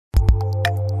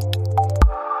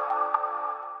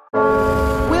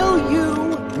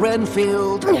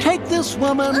Renfield. Take this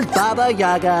woman, Baba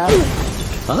Yaga.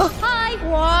 Huh? Hi.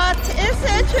 What is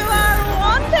it you are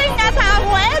wanting at our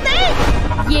wedding?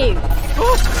 You.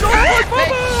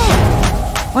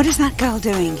 What is that girl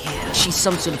doing here? She's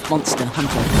some sort of monster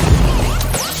hunter.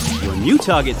 Your new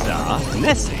targets are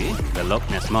Nessie, the Loch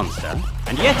Ness Monster,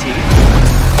 and Yeti,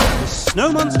 the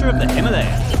snow monster of the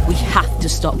Himalayas. We have to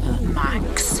stop her.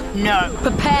 Max, no.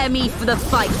 Prepare me for the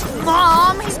fight.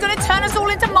 Mom, he's going to turn us all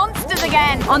into monsters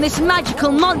again. On this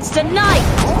magical monster night.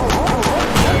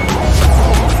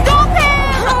 Stop him!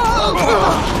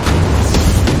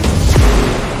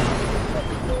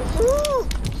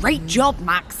 Great job,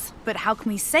 Max. But how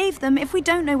can we save them if we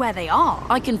don't know where they are?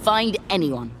 I can find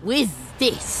anyone with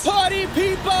this. Party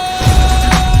people!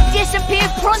 Disappear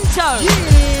pronto!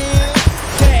 Yeah.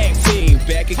 Tag team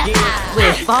back again.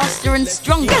 We're faster and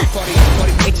stronger.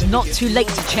 It's not too late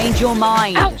to change your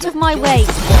mind. Out of my way.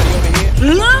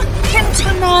 Look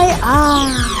into my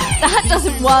eyes. That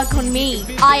doesn't work on me.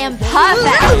 I am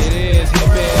perfect. It is,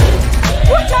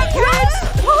 Watch out, kids!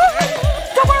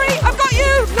 Don't worry, I've got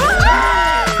you!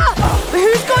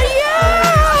 Who's got you?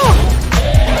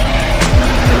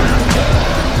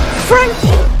 Frank!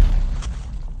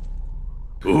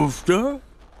 Oofta?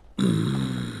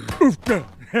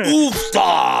 Oofta!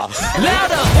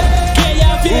 Louder!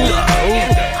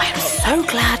 I am so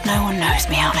glad no one knows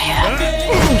me out here.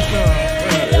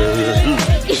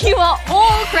 You are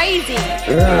all crazy.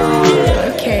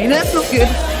 Okay, that's not good.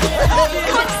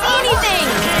 Can't see anything.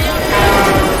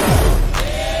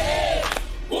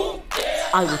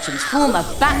 I will transform a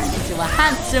bat into a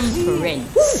handsome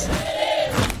prince.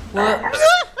 Whoops.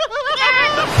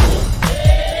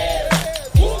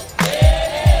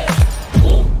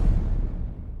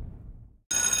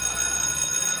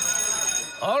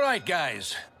 All right,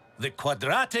 guys. The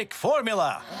quadratic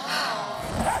formula.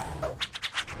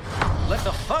 Let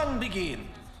the fun begin.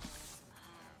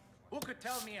 Who could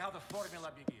tell me how the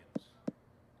formula begins?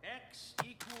 X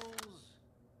equals...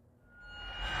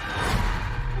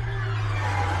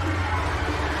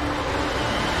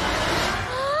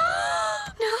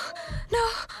 No.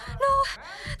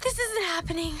 This isn't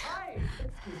happening.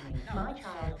 Excuse me, my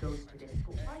child goes to this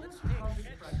school. I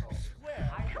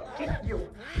you.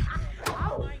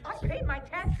 Ow, I paid my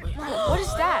taxes. What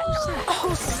is that?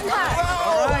 Oh, snap.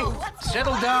 All right,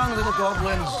 settle down, little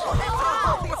goblins.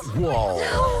 Whoa.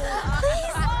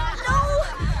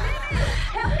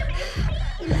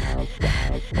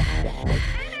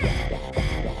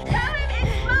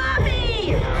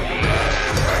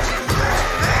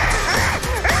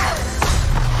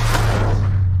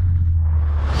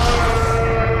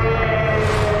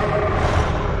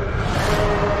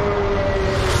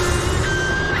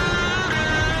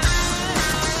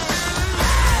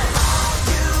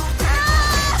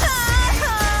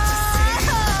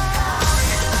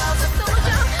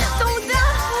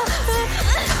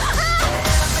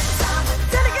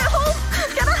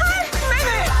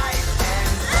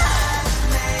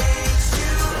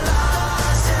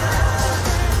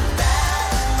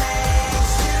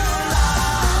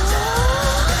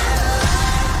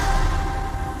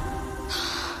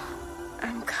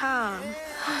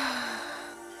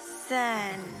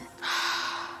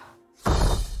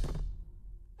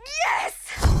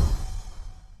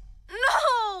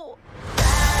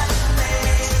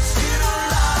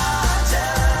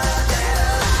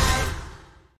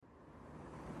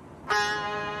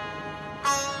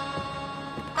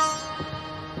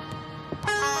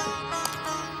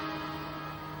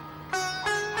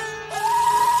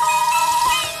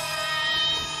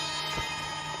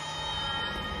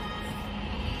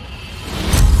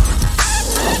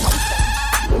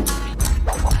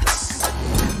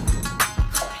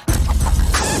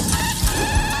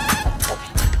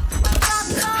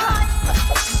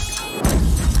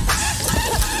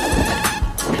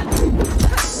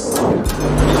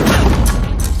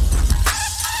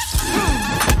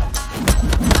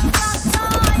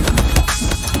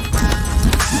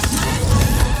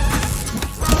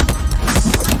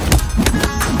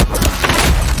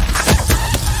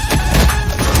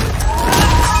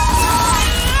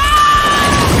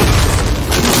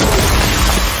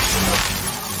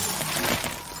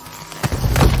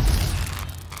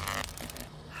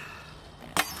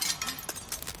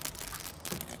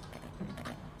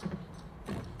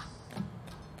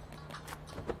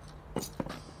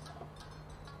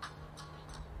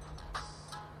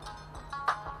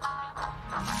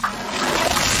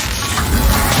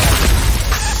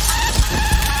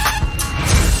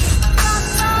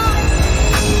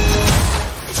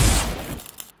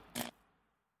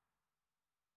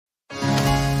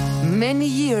 Many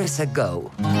years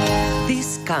ago,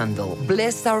 This candle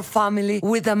blessed our family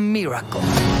with a miracle.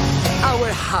 Our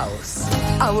house,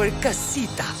 our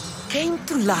casita, came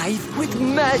to life with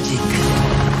magic.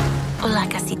 Hola,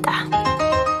 casita.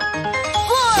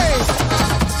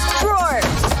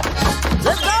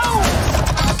 Let's go!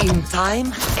 In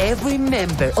time, every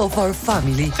member of our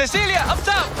family Cecilia, up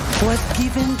top! was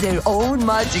given their own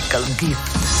magical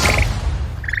gift.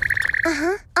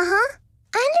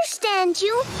 I understand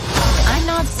you. I'm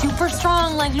not super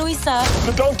strong like Luisa.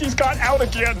 The donkey's got out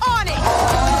again. On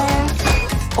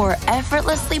it! Or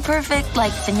effortlessly perfect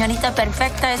like Señorita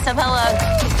Perfecta Isabella.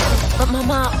 But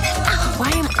Mama,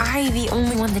 why am I the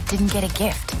only one that didn't get a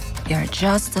gift? You're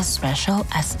just as special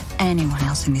as anyone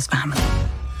else in this family.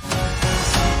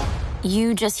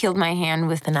 You just healed my hand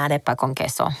with an arepa con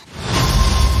queso.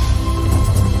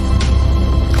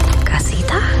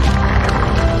 Casita?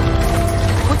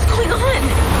 What's going on?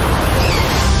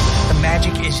 The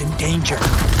magic is in danger.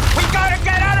 We gotta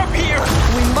get out of here!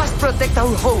 We must protect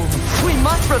our home. We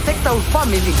must protect our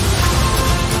family.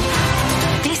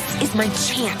 This is my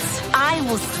chance. I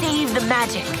will save the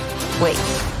magic. Wait,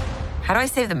 how do I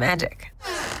save the magic?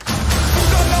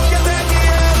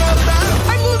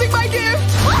 I'm losing my gift!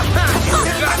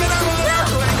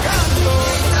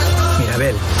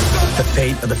 Mirabel, the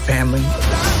fate of the family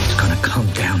is gonna come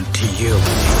down to you.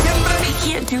 I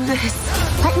can't do this.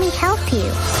 Let me help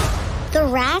you. The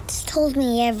rats told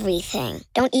me everything.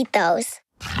 Don't eat those.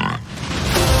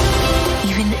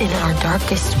 Even in our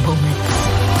darkest moments,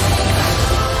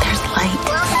 there's light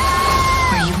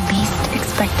where you least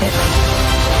expect it.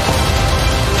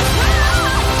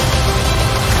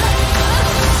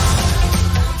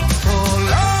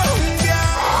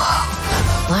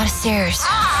 A lot of stairs.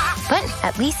 But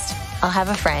at least I'll have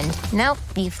a friend. Nope,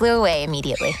 you flew away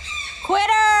immediately.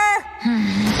 Quitter!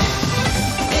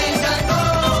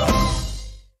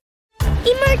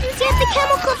 Emergency at the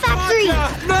chemical factory!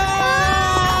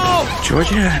 No!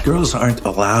 Georgia, girls aren't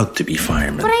allowed to be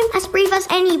firemen. But I'm as brave as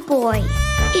any boy.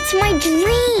 It's my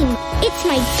dream. It's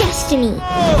my destiny.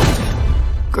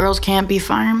 Girls can't be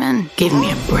firemen? Give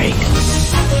me a break.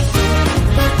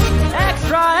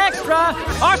 Extra, extra!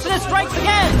 Arsonist strikes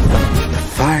again!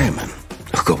 Firemen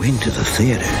who go into the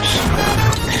theaters.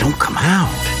 They don't come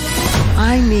out.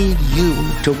 I need you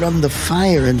to run the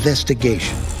fire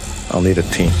investigation. I'll need a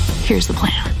team. Here's the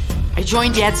plan. I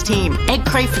joined Dad's team. Egg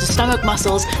crate for the stomach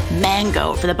muscles,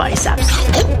 mango for the biceps.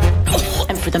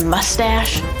 And for the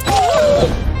mustache...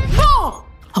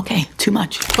 Okay, too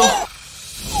much.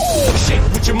 Shake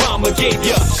what your mama gave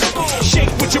ya.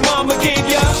 Shake what your mama gave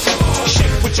ya.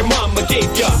 Shake what your mama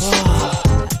gave ya.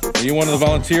 Are you one of the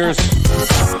volunteers?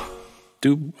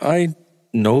 Do I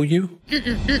know you?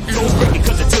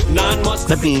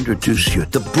 Let me introduce you.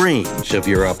 The brains of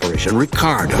your operation,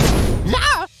 Ricardo.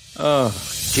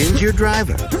 Ginger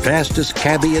driver, fastest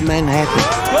cabbie in Manhattan.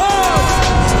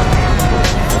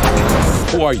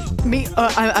 Who are you? Me,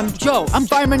 I'm Joe. I'm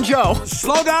Fireman Joe.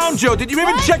 Slow down, Joe. Did you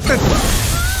even check the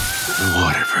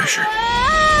Water pressure.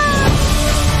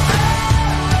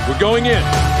 We're going in.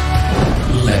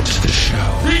 Let the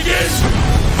show begin.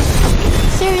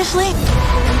 Seriously?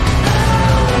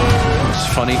 It's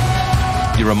funny.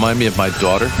 You remind me of my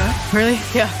daughter. Huh? Really?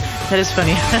 Yeah, that is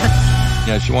funny.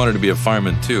 Yeah, she wanted to be a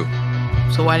fireman too.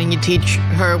 So why didn't you teach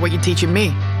her what you're teaching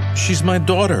me? She's my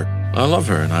daughter. I love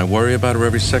her, and I worry about her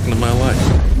every second of my life.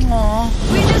 Aww.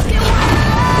 We just get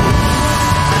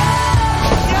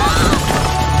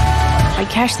If I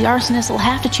catch the arsonist, I'll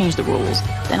have to change the rules.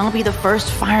 Then I'll be the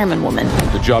first fireman woman.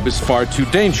 The job is far too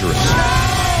dangerous.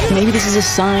 Maybe this is a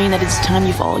sign that it's time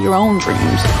you follow your own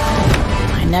dreams.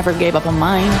 I never gave up on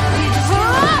mine.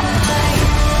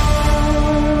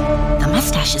 The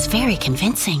mustache is very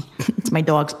convincing. It's my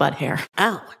dog's butt hair.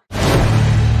 Oh.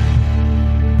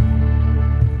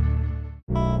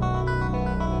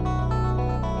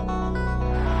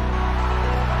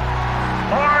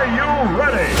 Are you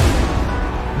ready?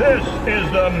 This is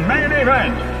the main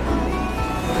event.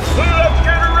 Let's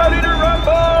get ready to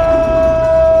rumble!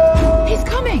 He's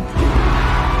coming!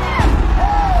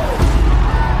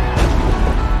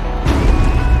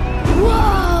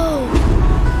 Whoa!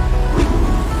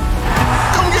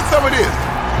 Come get some of this.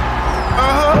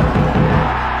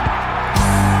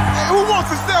 Hey, who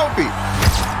wants a selfie?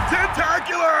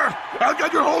 Tentacular! I've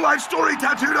got your whole life story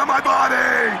tattooed on my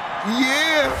body.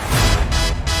 Yeah.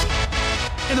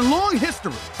 In a long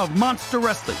history of monster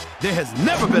wrestling, there has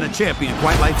never been a champion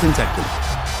quite like Kentucky.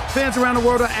 Fans around the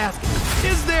world are asking,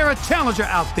 is there a challenger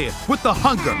out there with the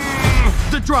hunger,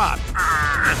 the drive,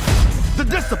 the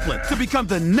discipline to become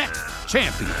the next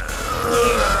champion?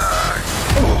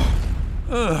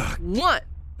 What?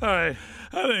 All right,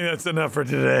 I think that's enough for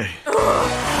today.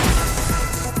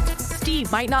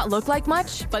 Steve might not look like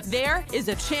much, but there is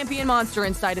a champion monster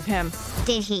inside of him.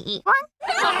 Did he eat one?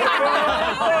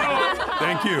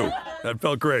 Thank you. That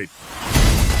felt great.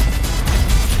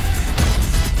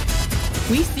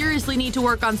 We seriously need to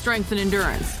work on strength and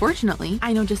endurance. Fortunately,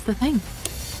 I know just the thing.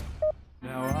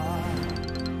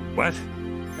 What?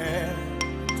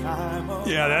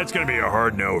 Yeah, that's gonna be a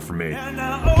hard no for me.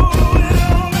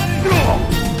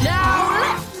 Now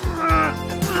left!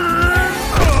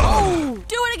 Oh!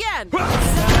 Do it again!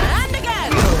 And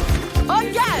again!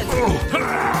 Again!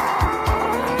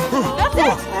 That's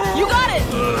it! You got it!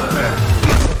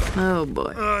 Oh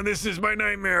boy. This is my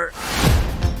nightmare.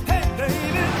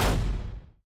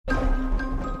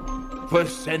 For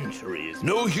centuries,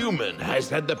 no human has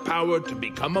had the power to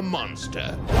become a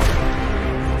monster.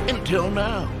 Until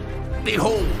now.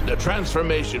 Behold the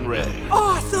transformation ray.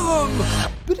 Awesome!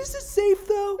 But is it safe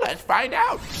though? Let's find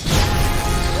out.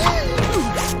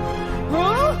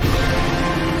 Huh?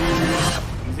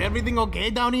 Is everything okay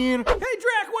down here? Hey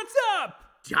Drac, what's up?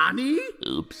 Johnny?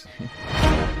 Oops.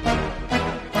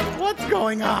 What's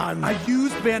going on? I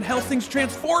used Van Helsing's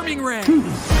transforming ray.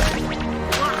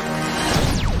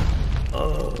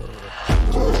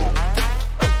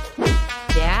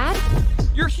 Dad?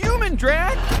 You're human,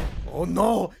 Drac! Oh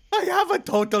no, I have a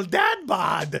total dad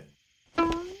bod.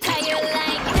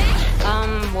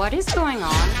 What is going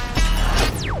on?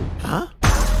 Huh?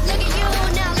 Look at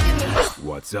you, now look at me.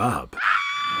 What's up?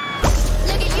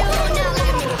 Look at you, now look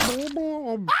at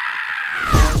me.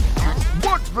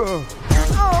 What the?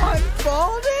 Oh, I'm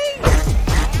balding?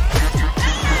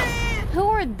 Who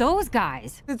are those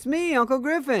guys? It's me, Uncle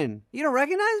Griffin. You don't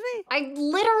recognize me? I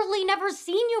literally never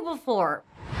seen you before.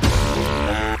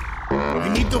 We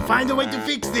need to find a way to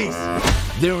fix this.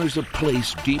 There is a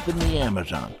place deep in the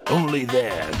Amazon. Only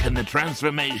there can the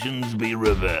transformations be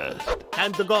reversed.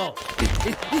 Time to go.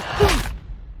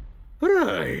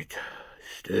 Right.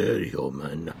 Stereo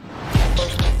man.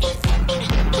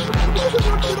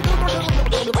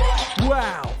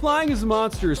 Wow, flying as a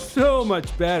monster is so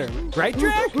much better. Right,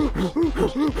 Drac? Feeling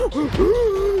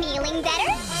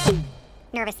better?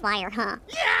 Nervous flyer, huh?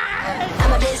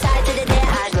 I'm a bit side to the day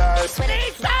I go. Sweating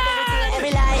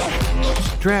every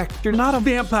light. Drac, you're not a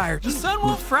vampire. The sun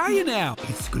won't fry you now.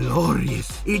 It's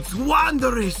glorious. It's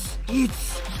wondrous.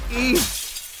 It's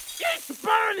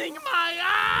burning my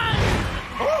eyes.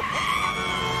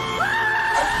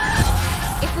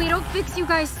 If we don't fix you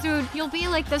guys soon, you'll be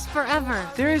like this forever.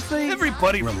 Seriously?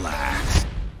 Everybody relax.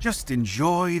 Just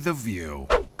enjoy the view.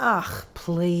 Ugh,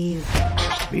 please.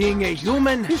 Being a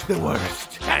human is the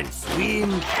worst. Can't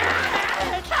swim.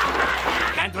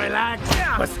 Can't relax.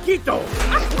 Mosquito.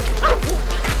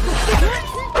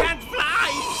 Can't fly.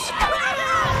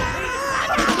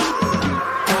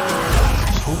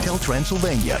 Hotel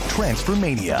Transylvania,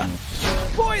 Transformania.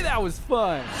 Boy, that was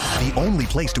fun. The only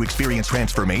place to experience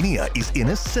Transformania is in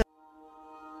a cell.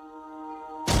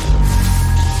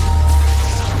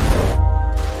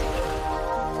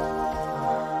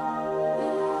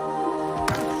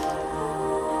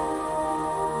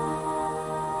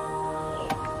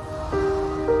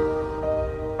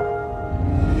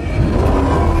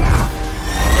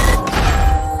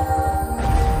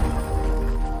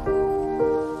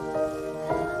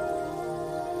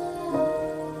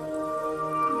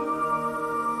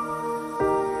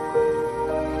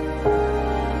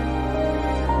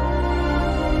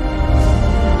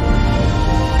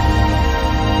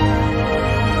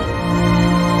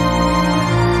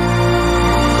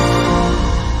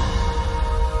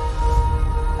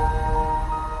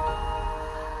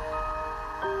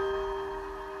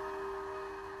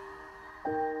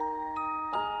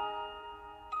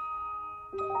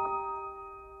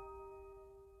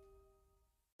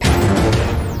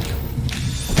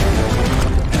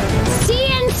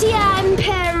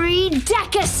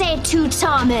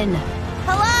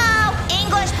 Hello?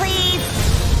 English, please.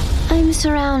 I'm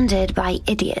surrounded by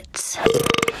idiots.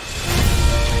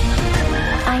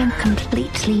 I am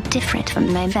completely different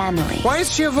from my family. Why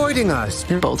is she avoiding us?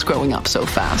 You're both growing up so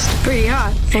fast. Pretty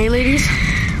hot. Hey, ladies.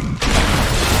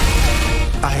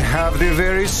 I have the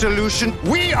very solution.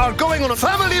 We are going on a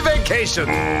family vacation.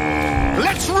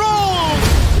 Let's roll!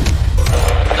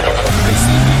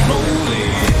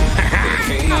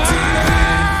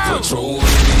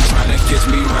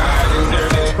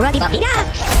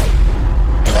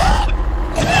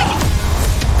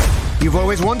 You've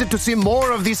always wanted to see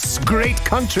more of this great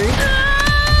country.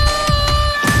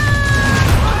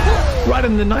 Right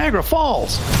in the Niagara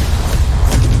Falls.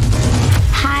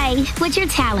 Hi, what's your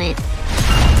talent?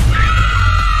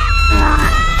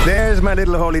 There's my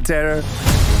little holy terror.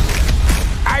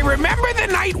 remember the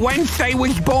night Wednesday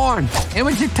was born. It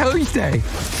was a Tuesday.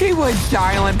 She was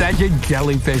silent as a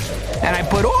jellyfish. And I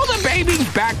put all the babies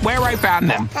back where I found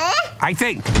them. I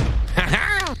think.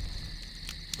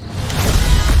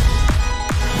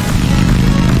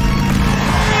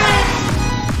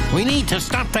 We need to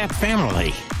stop that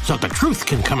family so the truth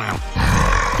can come out.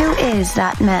 Who is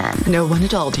that man? No one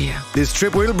at all, dear. This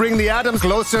trip will bring the Addams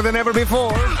closer than ever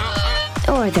before.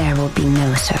 Or there will be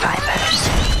no survivors.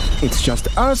 It's just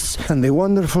us and the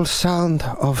wonderful sound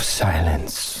of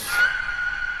silence.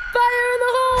 Fire in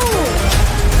the hole!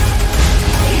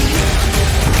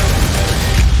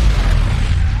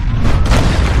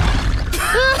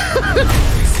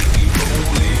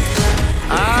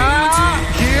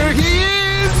 Here he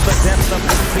is!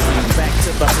 Back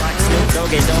to the black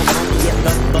doggy dog.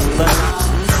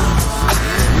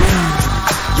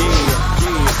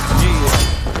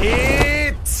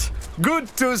 It's good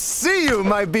to see you,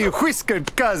 my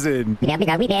be-whiskered cousin.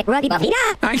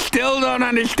 I still don't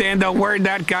understand a word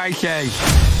that guy says.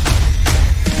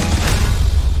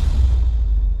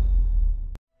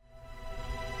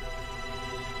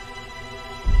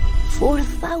 For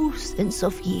thousands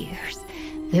of years,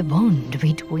 the bond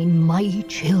between my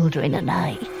children and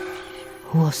I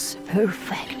was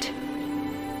perfect.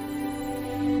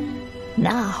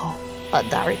 Now, a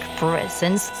dark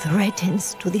presence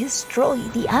threatens to destroy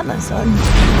the Amazon.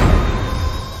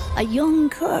 A young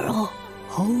girl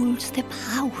holds the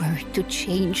power to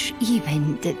change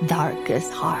even the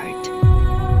darkest heart.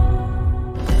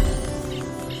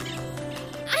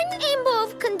 I'm Ambo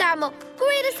of Condamo,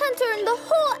 greatest hunter in the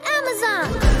whole Amazon.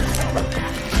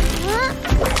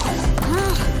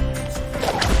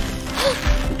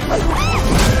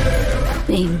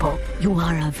 Rainbow, you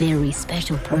are a very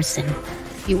special person.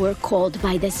 You were called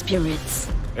by the spirits.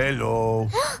 Hello.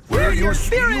 Where are your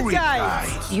spirit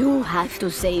guides? You have to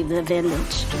save the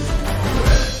village.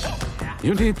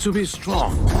 You need to be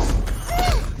strong.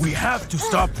 We have to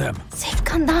stop them. Save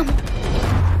Condamo.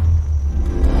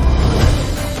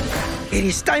 It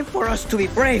is time for us to be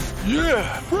brave.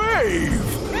 Yeah, brave.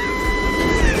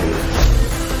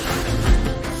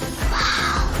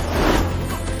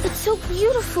 It's so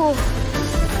beautiful.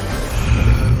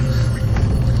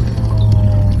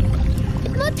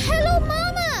 But hello,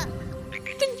 Mama!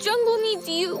 The jungle needs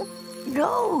you.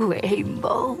 No,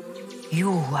 Rainbow.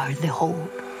 You are the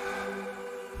hope.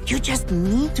 You just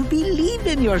need to believe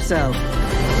in yourself.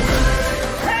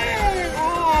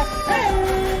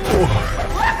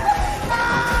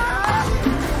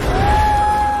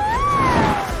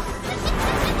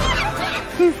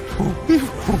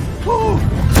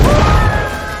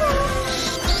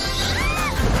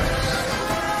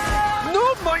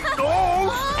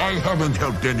 I haven't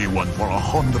helped anyone for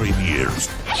 100 years.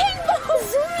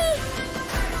 Zumi!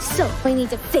 So, we need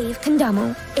to save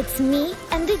Condamo. It's me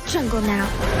and the jungle now.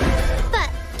 But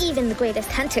even the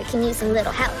greatest hunter can use a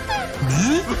little help.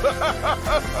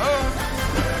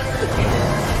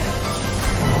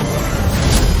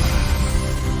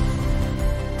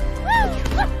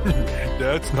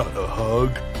 That's not a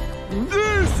hug.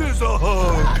 This is a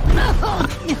hug!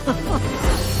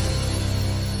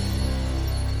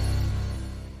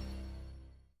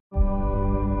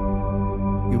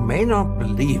 You may not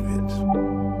believe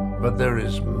it, but there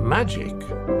is magic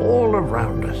all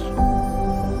around us.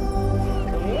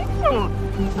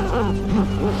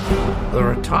 There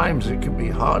are times it can be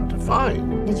hard to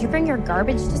find. Did you bring your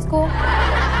garbage to school?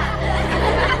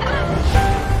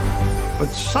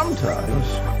 But sometimes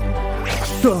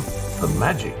the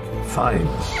magic finds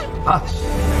us.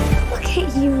 Look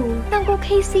at you, Uncle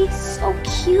Casey. So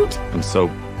cute. I'm so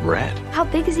rad. How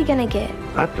big is he gonna get?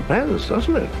 That depends,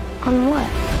 doesn't it? On what?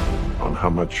 On how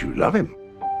much you love him.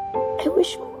 I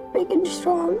wish we were big and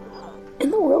strong,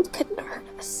 and the world couldn't hurt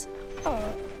us.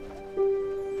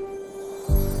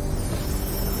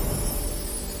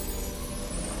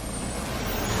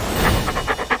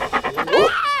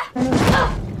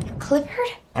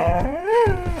 Clifford?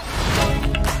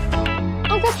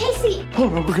 Uncle Casey! Oh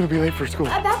no, we're gonna be late for school.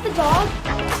 About the dog?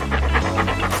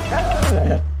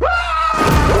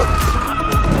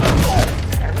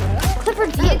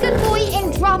 Clifford, be a good boy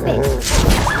and drop it.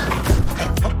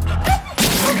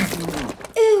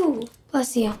 Ew.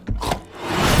 Bless you.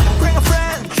 Bring a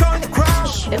friend, join the crowd.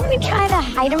 Shouldn't we try to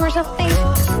hide him or something?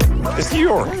 It's New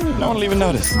York. No one will even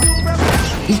notice.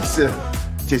 Pizza.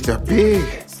 Just a big.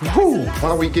 Whew. Why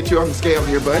don't we get you on the scale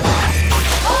here, bud?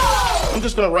 I'm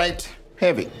just gonna write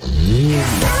heavy.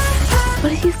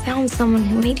 What if you found someone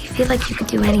who made you feel like you could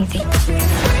do anything?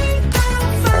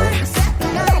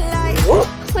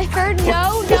 Clifford,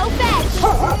 no fetch.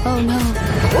 Oh no.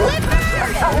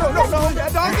 Clifford! No,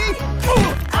 doggy!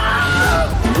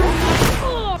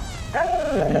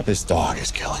 This dog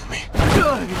is killing me.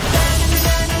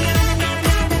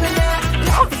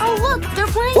 Oh, look, they're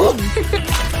playing.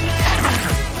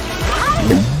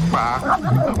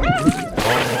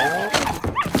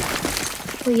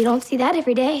 Well, you don't see that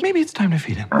every day. Maybe it's time to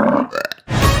feed him.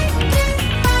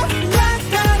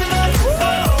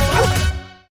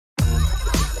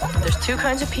 There's two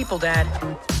kinds of people, Dad.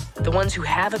 The ones who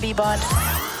have a B-bot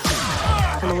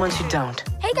and the ones who don't.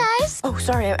 Hey, guys. Oh,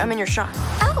 sorry, I'm in your shot.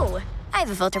 Oh, I have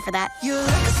a filter for that.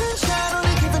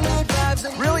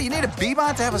 Really? You need a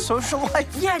B-bot to have a social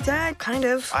life? Yeah, Dad, kind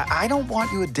of. I don't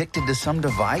want you addicted to some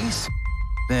device.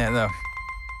 Yeah, no.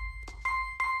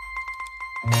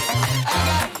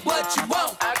 What you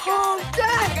want? Oh,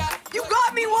 Dad! You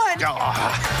got me one!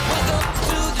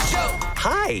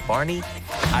 Hi, Barney.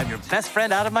 I'm your best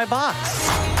friend out of my box.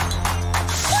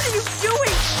 What are you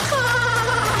doing?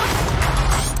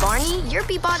 Barney, your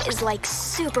B-bot is like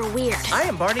super weird. I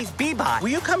am Barney's B-bot. Will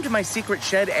you come to my secret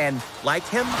shed and like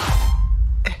him?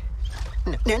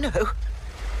 No.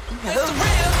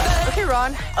 Okay,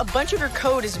 Ron, a bunch of your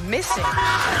code is missing.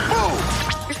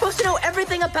 You're supposed to know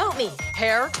everything about me.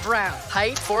 Hair, brown.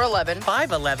 Height, 4'11".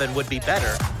 5'11" would be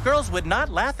better. Girls would not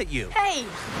laugh at you. Hey!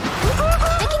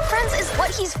 Making friends is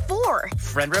what he's for.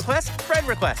 Friend request? Friend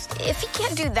request. If he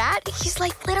can't do that, he's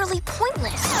like literally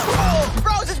pointless. Oh,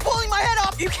 Rose is pulling my head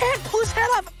off! You can't pull his head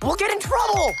off! We'll get in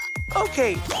trouble!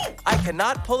 Okay, I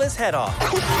cannot pull his head off.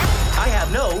 I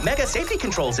have no mega safety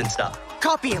controls and stuff.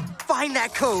 Copy him. Find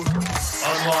that code.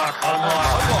 Unlock.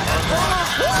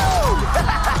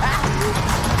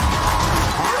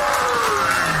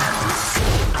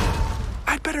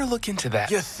 I'd better look into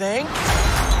that. You think?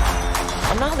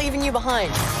 I'm not leaving you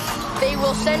behind. They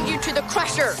will send you to the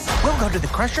Crusher. We'll go to the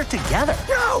Crusher together.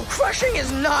 No, crushing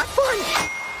is not fun.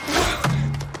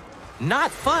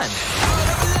 Not fun.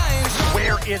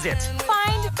 Where is it?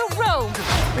 Find the rogue.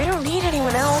 We don't need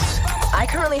anyone else. I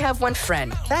currently have one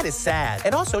friend. That is sad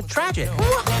and also tragic. Run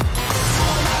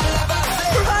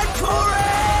for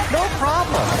it! No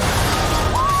problem.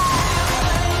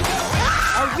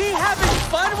 Are we having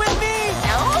fun with me?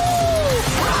 No.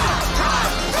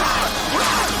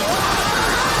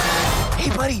 Hey,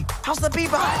 buddy, how's the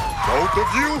B-bot? Both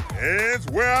of you, hands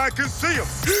where I can see them.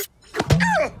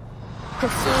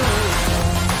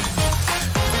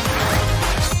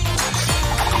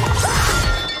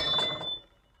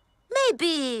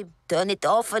 Maybe turn it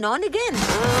off and on again.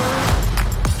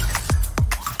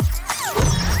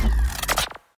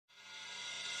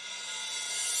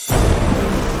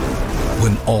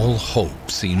 When all hope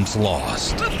seems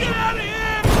lost. Let's get out of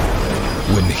here!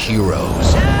 When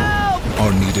heroes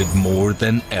are needed more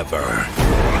than ever.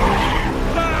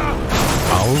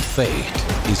 Our fate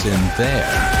is in their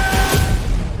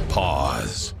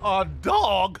paws. A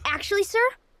dog? Actually, sir,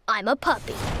 I'm a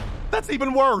puppy. That's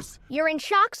even worse. You're in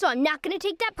shock, so I'm not going to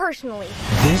take that personally.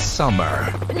 This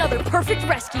summer, Another perfect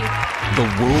rescue. the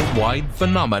worldwide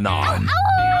phenomenon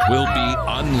will be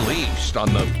unleashed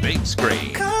on the big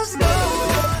screen.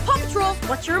 Paw Patrol,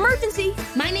 what's your emergency?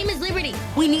 My name is Liberty.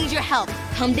 We need your help.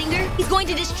 Humdinger, he's going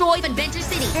to destroy Adventure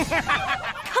City.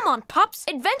 Come on, Pops.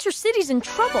 Adventure City's in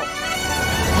trouble.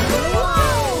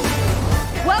 Whoa!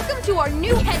 Welcome to our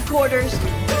new headquarters.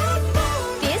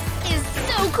 This is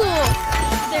so cool.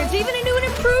 There's even a new and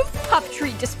improved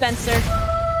puppetry dispenser.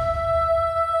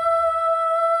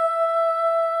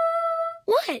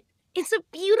 What? It's a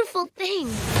beautiful thing.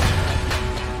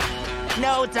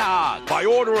 No dog. By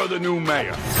order of the new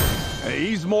mayor.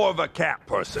 He's more of a cat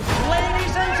person.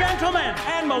 Ladies and gentlemen,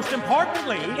 and most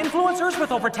importantly, influencers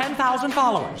with over 10,000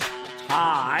 followers.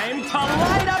 Time to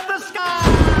light up the sky!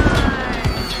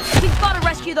 We've got to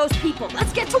rescue those people.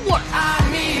 Let's get to work. I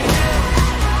need help.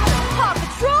 Paw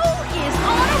Patrol is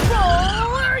on a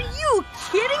roll. Are you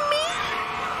kidding me?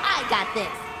 I got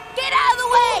this. Get out of the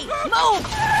way! Move!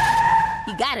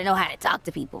 You gotta know how to talk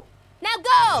to people. Now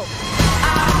go!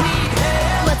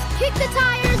 Let's kick the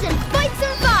tires and fight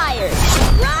some fires.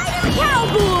 Ride a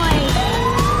cowboy!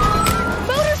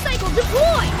 Motorcycle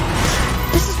deploy!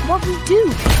 This is what we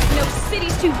do. No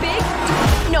city's too big.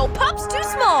 No pups too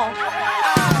small.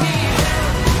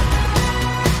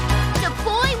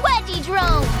 Deploy wedgie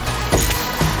drone!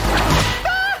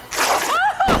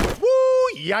 Woo,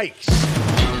 yikes.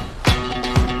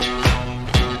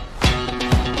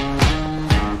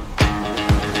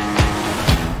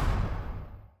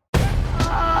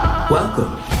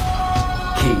 Welcome,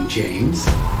 King James.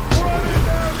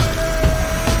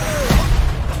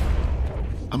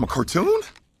 I'm a cartoon?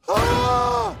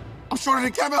 Ah! I'm shorter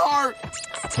than Kevin Hart.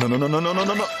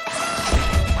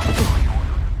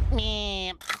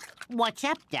 No. What's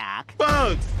up, Doc?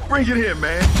 Bugs, bring it here,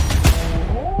 man.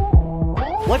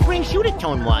 What brings you to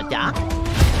Tonwa, Doc?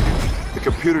 The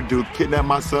computer dude kidnapped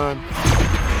my son.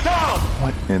 No!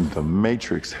 What in the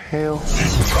Matrix hell?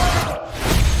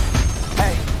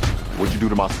 Hey. What'd you do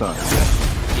to my son?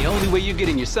 The only way you're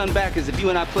getting your son back is if you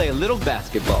and I play a little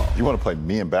basketball. You want to play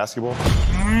me in basketball?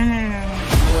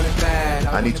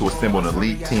 I need to assemble an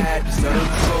elite team.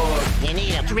 You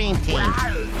need a dream team.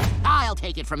 I'll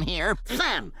take it from here.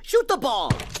 Sam, shoot the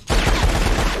ball.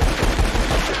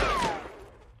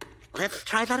 Let's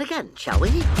try that again, shall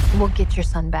we? We'll get your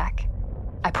son back.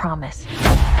 I promise.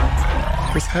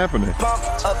 What's happening? Pump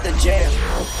up the jam.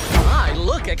 I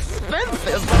look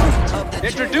expensive.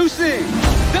 Introducing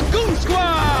the Goon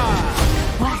Squad!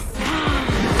 What's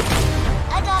that?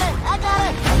 I got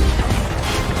it.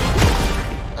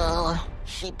 Oh,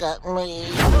 she got me.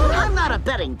 I'm not a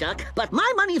betting duck, but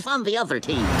my money's on the other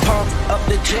team. Pump up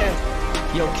the jam.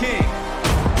 Yo, King,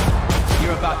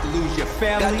 you're about to lose your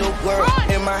family. Got the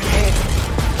world in my hand.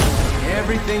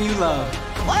 Everything you love.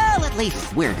 Well, at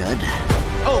least we're good.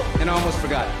 Oh, and I almost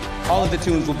forgot. All of the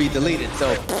tunes will be deleted,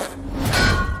 so...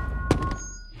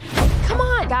 Come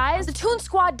on, guys. The Toon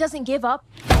Squad doesn't give up.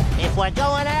 If we're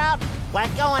going out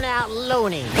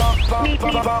loony. Bump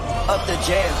up the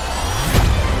jam.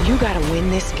 You gotta win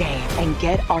this game and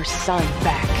get our son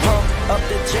back. Pump up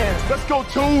the jam. Let's go,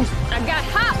 Toons. I got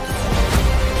hops.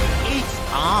 It's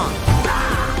on.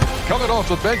 Coming off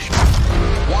the bench,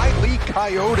 Wile E.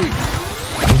 Coyote.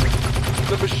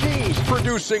 The machine's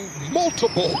producing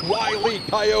multiple Wile E.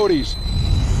 Coyotes.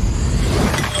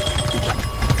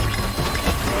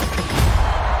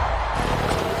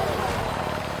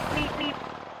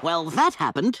 Well, that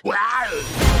happened.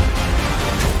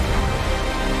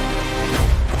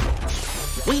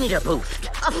 We need a boost.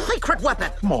 A secret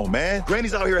weapon. Come on, man.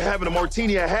 Granny's out here having a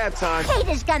martini at halftime.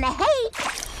 Haters gonna hate.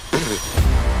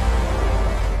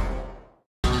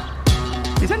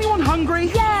 Is anyone hungry?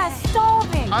 Yeah,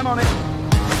 starving. I'm on it.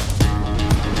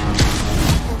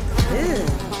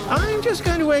 I'm just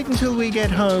going to wait until we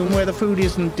get home where the food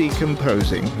isn't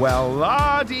decomposing. Well,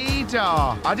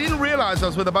 la-dee-da. I didn't realize I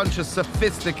was with a bunch of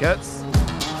sophisticates.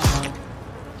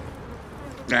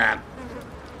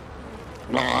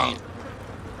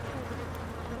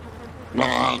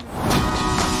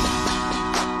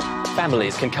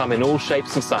 Families can come in all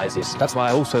shapes and sizes. That's why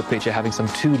I also picture having some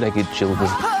two-legged children.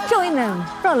 Join them.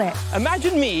 Frolic.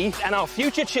 Imagine me and our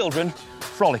future children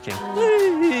frolicking.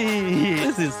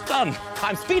 This is fun.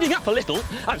 I'm speeding up a little.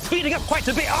 I'm speeding up quite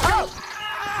a bit. Oh!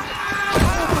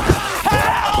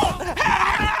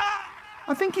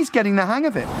 I think he's getting the hang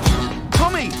of it.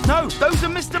 Tommy, no, those are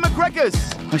Mr. McGregor's.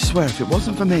 I swear, if it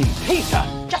wasn't for me... Peter,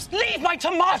 just leave my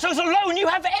tomatoes alone. You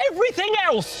have everything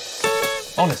else.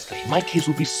 Honestly, my kids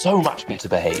will be so much better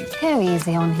behaved. Go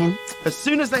easy on him. As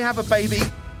soon as they have a baby,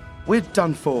 we're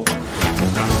done for.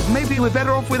 Maybe we're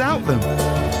better off without them.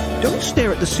 Don't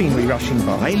stare at the scenery rushing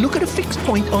by. Look at a fixed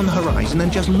point on the horizon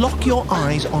and just lock your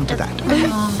eyes onto that.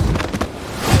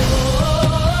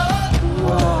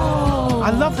 Whoa.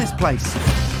 I love this place.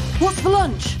 What's for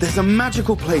lunch? There's a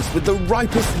magical place with the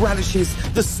ripest radishes,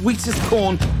 the sweetest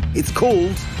corn. It's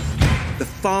called the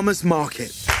Farmer's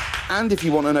Market. And if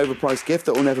you want an overpriced gift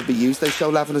that will never be used, they sell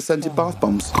lavender-scented bath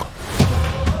bombs.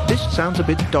 This sounds a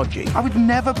bit dodgy. I would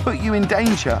never put you in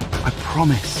danger. I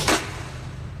promise.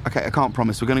 Okay, I can't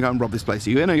promise. We're going to go and rob this place. Are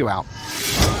you in or are you out?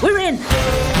 We're in.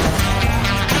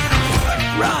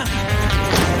 Run!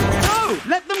 No!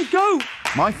 Let them go!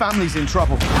 My family's in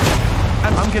trouble.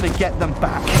 And I'm going to get them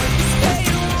back.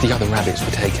 The other rabbits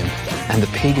were taken. And the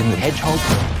pig and the hedgehog.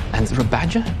 And the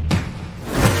badger.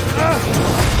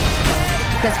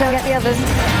 Let's go get the others.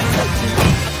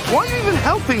 Why are you even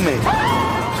helping me?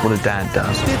 That's what a dad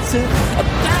does. It's a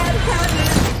bad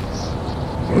habit.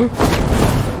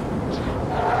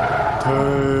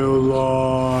 Tail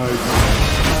light.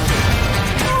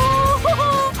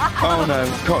 Oh no,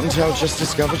 Cottontail just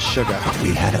discovered sugar.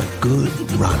 We had a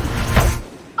good run.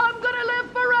 I'm gonna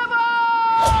live forever!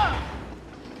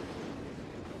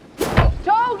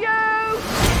 Told you!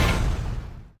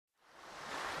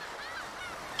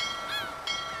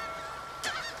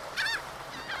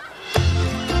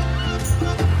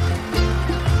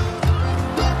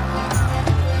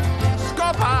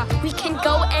 We can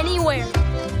go anywhere.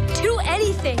 Do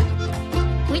anything.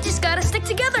 We just gotta stick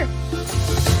together.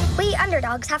 We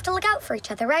underdogs have to look out for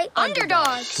each other, right?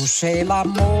 Underdogs. This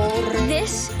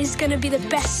is gonna be the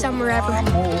best summer ever.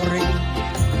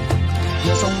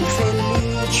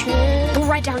 We'll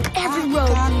ride down every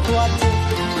road.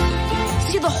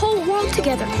 See the whole world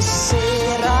together.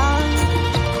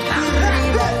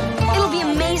 It'll be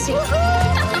amazing.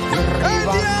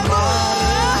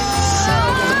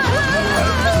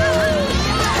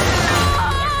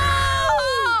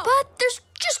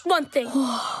 something.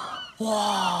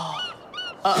 Whoa.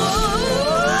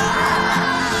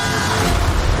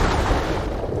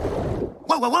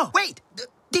 Whoa, wait!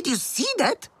 Did you see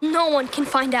that? No one can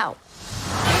find out.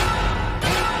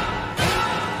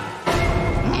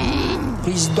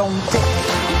 Please don't take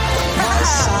my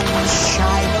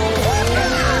sunshine away.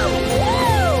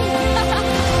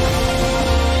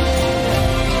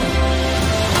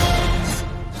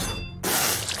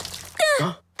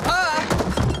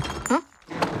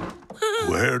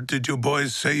 Where did you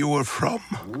boys say you were from?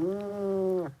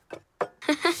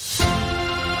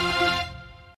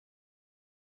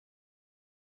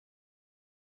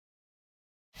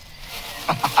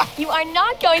 You are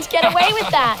not going to get away with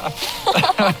that.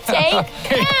 Take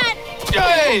that!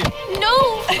 Hey!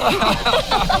 No!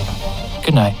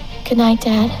 Good night. Good night,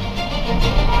 Dad.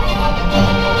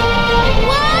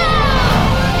 Wow!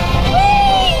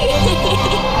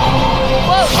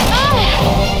 Whoa!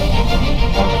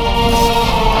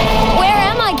 Where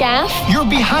am I, Gaff? You're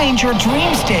behind your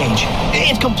dream stage.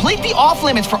 It's completely off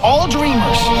limits for all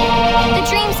dreamers. The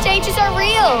dream stages are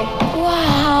real.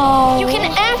 Wow. You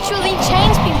can actually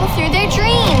change people through their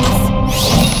dreams.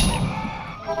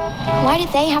 Why did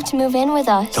they have to move in with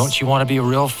us? Don't you want to be a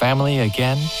real family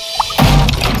again?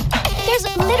 There's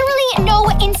literally no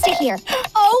Insta here.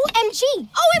 OMG!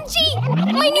 OMG!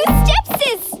 My new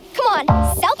stepsis! Come on,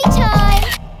 selfie time!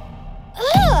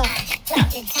 Ugh.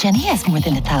 Jenny has more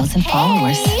than 1,000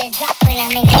 followers.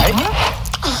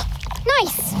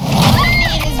 Nice!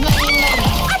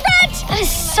 That is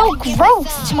so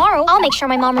gross. Tomorrow, I'll make sure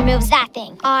my mom removes that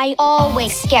thing. I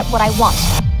always get what I want.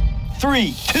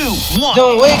 3, 2, 1.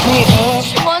 Don't wake me up.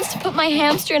 She wants to put my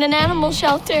hamster in an animal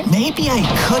shelter. Maybe I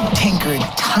could tinker a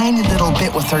tiny little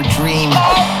bit with her dream.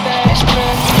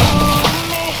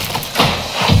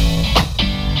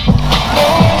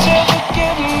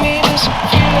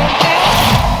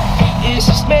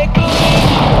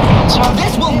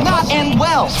 This will not end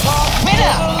well.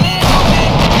 Minna!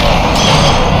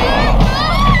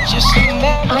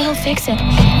 I will fix it.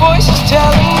 Voices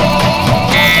telling me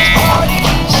this party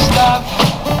stop.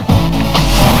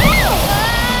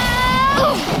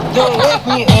 Don't wake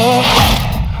me up.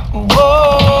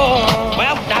 Whoa.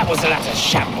 Well, that was a utter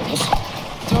shambles.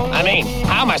 I mean,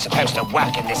 how am I supposed to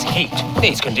work in this heat?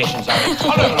 These conditions are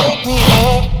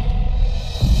intolerable.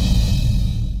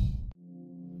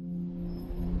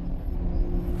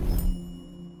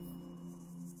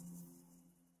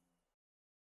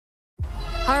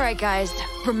 All right, guys,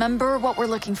 remember what we're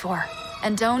looking for.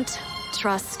 And don't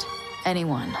trust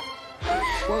anyone.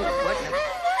 Whoa, what?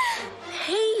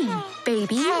 Hey,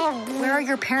 baby. Where are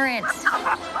your parents?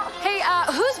 Hey,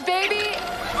 who's baby?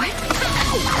 What?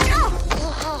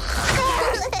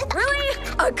 Really?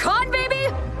 A con baby?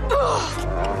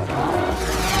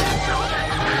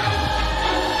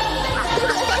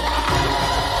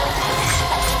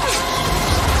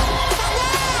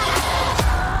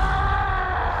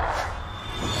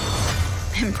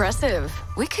 Impressive.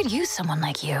 We could use someone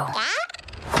like you.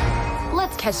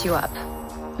 Let's catch you up.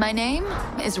 My name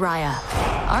is Raya.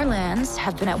 Our lands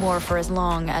have been at war for as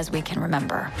long as we can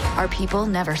remember. Our people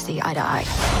never see eye to eye.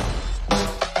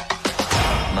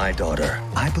 My daughter,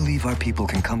 I believe our people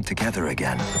can come together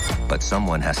again. But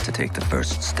someone has to take the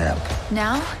first step.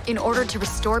 Now, in order to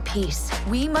restore peace,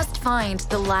 we must find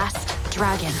the last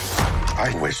dragon.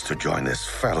 I wish to join this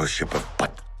fellowship of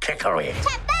butt-kickery.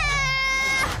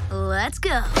 Let's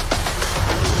go.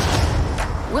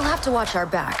 We'll have to watch our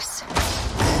backs.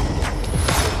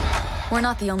 We're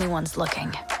not the only ones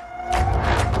looking.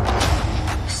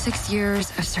 6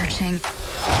 years of searching.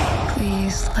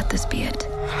 Please let this be it.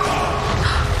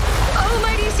 Oh,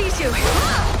 mighty Sisu!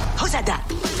 Who said that?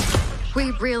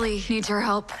 We really need your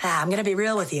help. I'm gonna be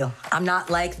real with you. I'm not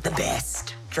like the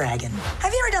best dragon.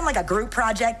 Have you ever done like a group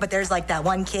project, but there's like that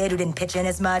one kid who didn't pitch in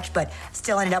as much, but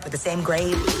still ended up with the same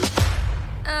grade?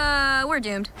 We're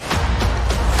doomed.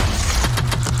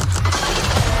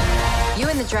 You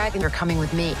and the dragon are coming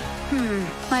with me.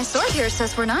 My sword here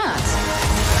says we're not.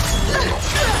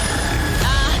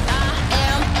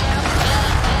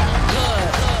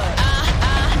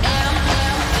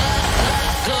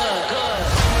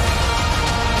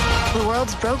 The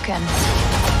world's broken.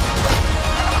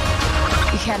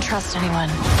 You can't trust anyone.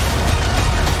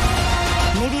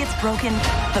 Maybe it's broken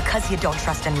because you don't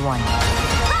trust anyone.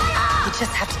 You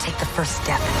just have to take the first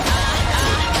step.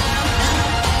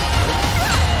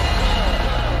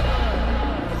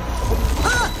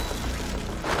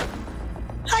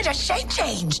 I just shape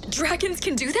changed. Dragons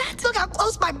can do that? Look how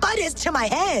close my butt is to my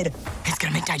head. It's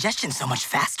gonna make digestion so much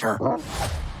faster.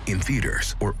 In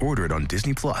theaters or ordered on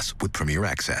Disney Plus with Premier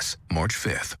Access, March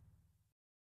 5th.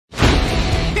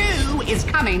 is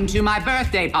coming to my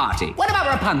birthday party. What about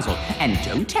Rapunzel? And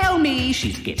don't tell me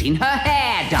she's getting her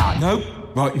hair done. Nope.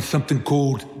 Writing something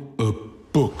called a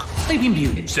book. Sleeping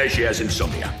Beauty. Says she has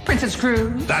insomnia. Princess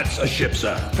Cruz. That's a ship,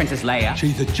 sir. Princess Leia.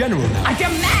 She's a general now. I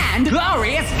demand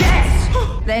glorious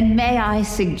guests! Then may I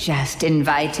suggest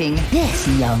inviting this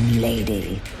young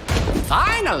lady?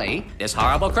 Finally, this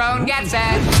horrible crone gets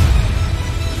it.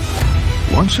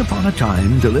 Once upon a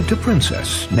time, there lived a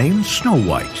princess named Snow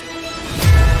White.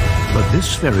 But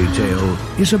this fairy tale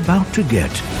is about to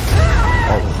get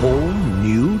a whole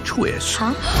new twist.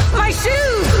 Huh? My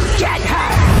shoes! Get her!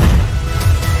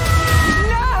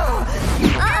 No!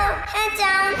 Head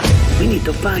down. We need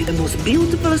to find the most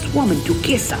beautifulest woman to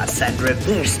kiss us and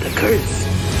reverse the curse.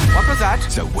 What was that?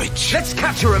 It's a witch. Let's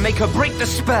catch her and make her break the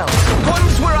spell.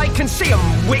 Ones where I can see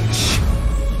 'em, witch.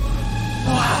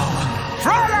 Wow.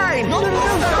 Fräulein!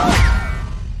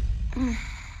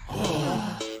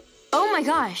 Oh my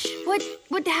gosh,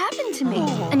 what happened to me?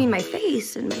 I mean, my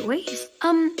face and my waist.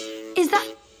 Is that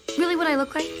really what I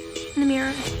look like in the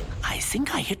mirror? I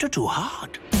think I hit her too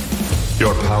hard.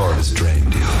 Your power has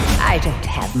drained you. I don't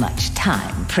have much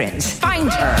time, Prince.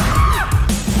 Find her!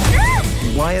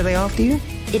 Why are they after you?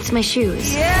 It's my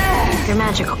shoes. Yeah! They're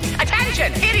magical.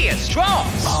 Attention, idiots,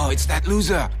 trolls! Oh, it's that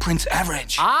loser, Prince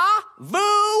Average.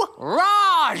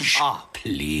 Raj! Oh,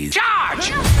 please.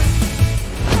 Charge!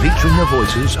 Featuring the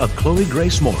voices of Chloe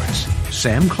Grace Moritz,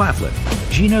 Sam Claflin,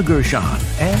 Gina Gershon,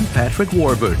 and Patrick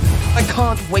Warburton. I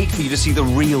can't wait for you to see the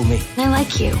real me. I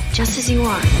like you, just as you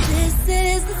are. This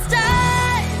is the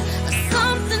start of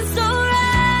something so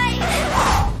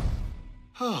right.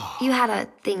 You had a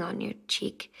thing on your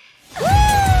cheek.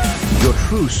 Your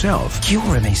true self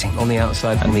You're amazing on the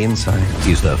outside and the inside.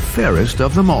 is the fairest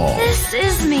of them all. This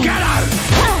is me. Get out!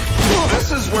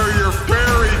 This is where your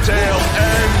fairy tale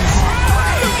ends.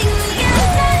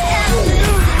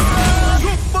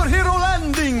 Superhero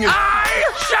landing! I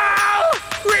shall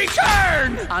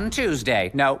return! On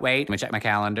Tuesday. No, wait, let me check my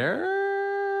calendar.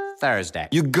 Thursday.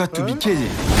 You got to be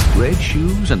kidding. Red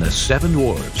Shoes and the Seven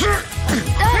Dwarfs.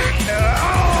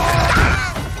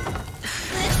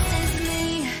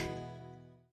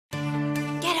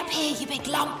 Get up here, you big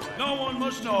lump. No one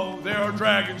must know there are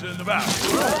dragons in the valley.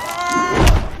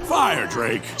 Fire,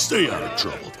 Drake. Stay out of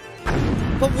trouble.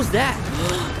 What was that?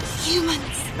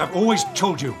 Humans. I've always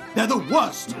told you, they're the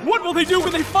worst. What will they do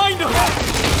when they find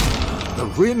us? The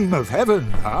rim of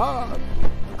heaven.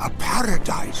 A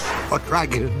paradise for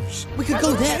dragons. We could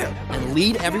go there and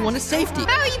lead everyone to safety.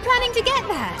 How are you planning to get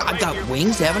there? I've got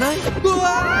wings, haven't I?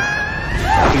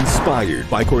 Inspired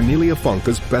by Cornelia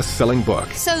Funke's best-selling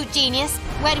book. So, genius,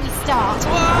 where do we start?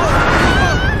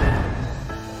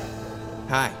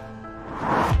 Hi.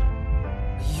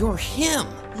 You're him.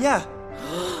 Yeah.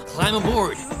 Climb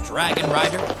aboard, Dragon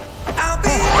Rider.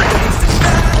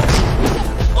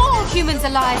 All humans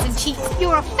are liars and cheats.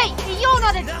 You're a fake. You're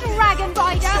not a dragon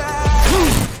rider.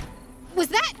 Was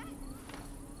that?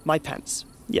 My pants.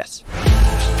 Yes.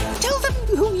 Tell them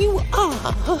who you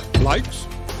are. Lights,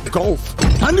 golf,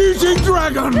 and eating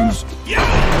dragons!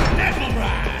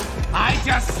 I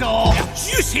just saw a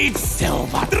juicy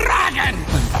silver dragon.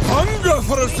 Hunger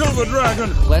for a silver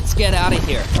dragon! Let's get out of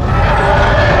here.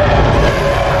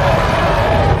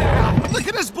 Look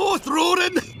at us both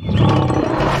roaring!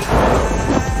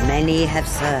 Many have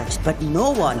searched, but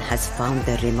no one has found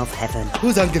the rim of heaven.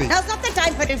 Who's hungry? Now's not the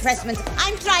time for refreshments.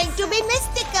 I'm trying to be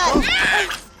mystical.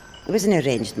 It was an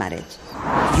arranged marriage.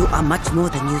 You are much more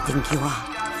than you think you are.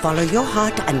 Follow your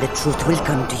heart and the truth will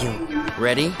come to you.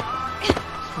 Ready?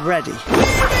 Ready.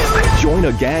 Join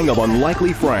a gang of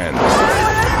unlikely friends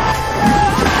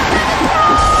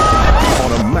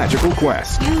on a magical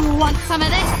quest. You want some of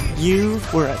this? You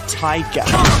were a tiger.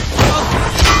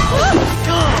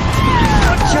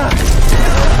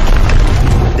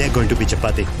 They're going to be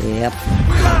chapati. Yep.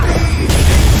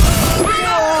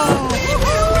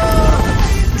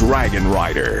 Dragon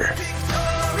Rider.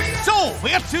 So,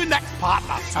 where to next,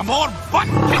 partner? Some more butt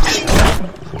kicking?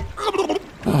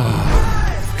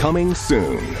 Coming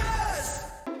soon.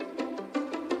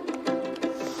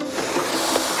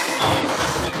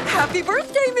 Happy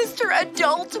birthday, Mr.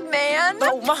 Adult Man.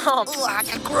 Oh, Mom.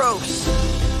 Ugh, gross.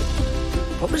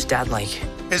 What was Dad like?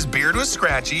 His beard was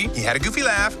scratchy. He had a goofy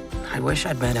laugh. I wish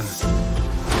I'd met him.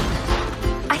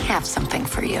 I have something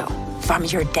for you from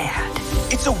your dad.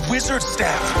 It's a wizard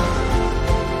staff.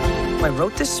 I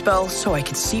wrote this spell so I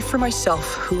could see for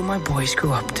myself who my boys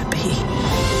grew up to be.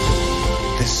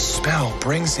 This spell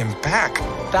brings him back.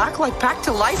 Back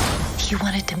to life? He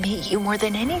wanted to meet you more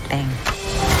than anything.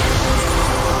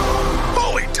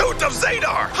 Holy toot of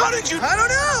Zadar! How did you... I don't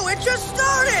know. It just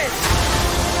started.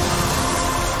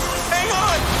 Hey,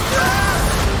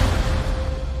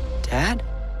 Dad?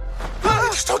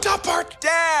 Just don't doubt, Bart.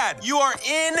 Dad, you are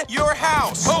in your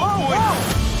house. Oh, boy.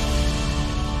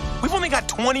 We've only got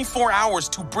 24 hours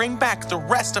to bring back the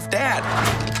rest of Dad.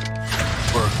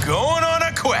 We're going on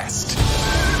a quest.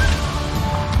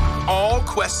 All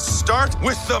quests start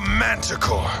with the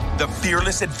Manticore, the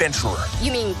fearless adventurer.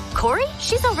 You mean Corey?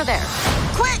 She's over there.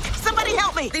 Quick! Somebody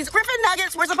help me! These Griffin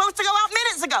nuggets were supposed to go out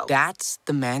minutes ago! That's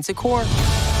the Manticore?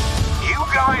 You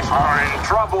guys are in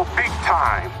trouble big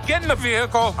time. Get in the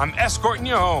vehicle. I'm escorting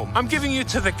you home. I'm giving you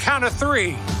to the count of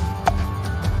 3.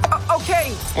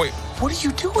 Okay. Wait, what are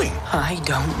you doing? I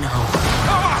don't know.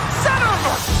 Son of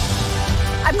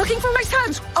a... I'm looking for my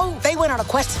sons. Oh, they went on a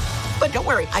quest. But don't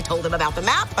worry, I told them about the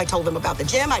map, I told them about the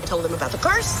gym, I told them about the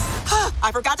curse.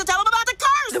 I forgot to tell them about the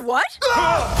curse! The what?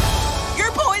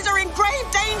 Your boys are in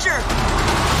grave danger!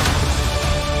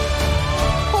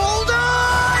 Hold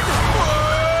on!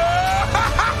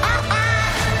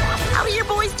 How are your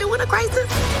boys doing in a crisis?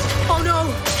 Oh no!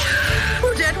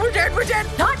 We're dead, we're dead, we're dead!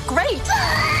 Not great!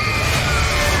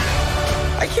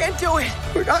 I can't do it.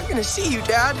 We're not gonna see you,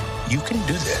 Dad. You can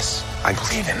do this. I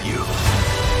believe in you.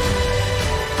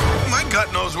 My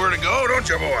gut knows where to go, don't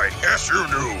you, boy? Yes, you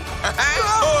do.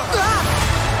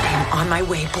 I'm on my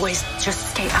way, boys. Just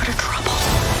stay out of trouble.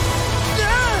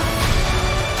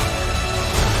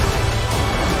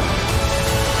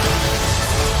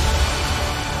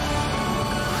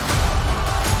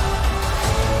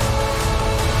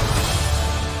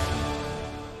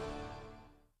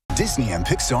 Disney and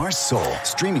Pixar's Soul,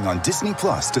 streaming on Disney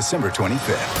Plus December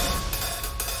 25th.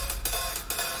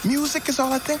 Music is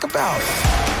all I think about.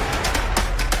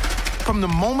 From the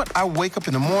moment I wake up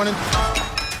in the morning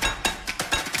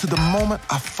to the moment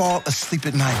I fall asleep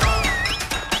at night.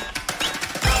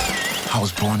 I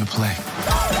was born to play.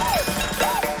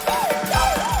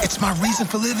 It's my reason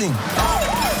for living.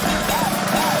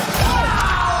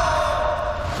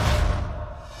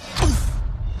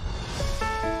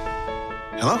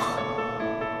 Hello?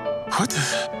 What the?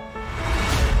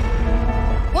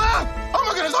 Wow! Oh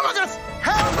my goodness! Oh my goodness!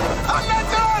 Help! I'm not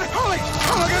done! Holy!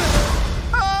 Oh my goodness!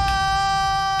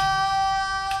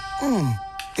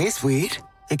 This week,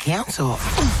 the council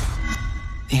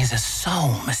is a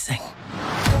soul missing.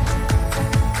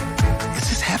 Is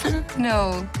this heaven?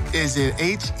 No. Is it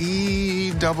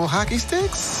H-E double hockey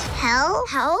sticks? Hell?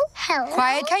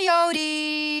 Quiet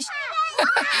coyotes.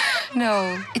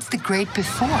 No, it's the great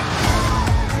before.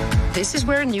 This is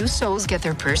where new souls get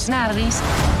their personalities,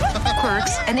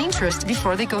 quirks, and interests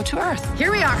before they go to Earth.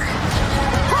 Here we are.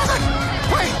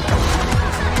 Wait!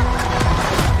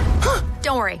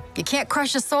 Don't worry, you can't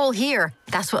crush a soul here.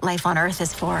 That's what life on Earth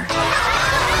is for.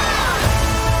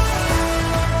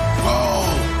 Whoa!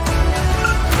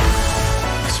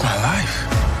 It's my life.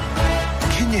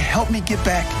 Can you help me get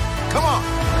back? Come on!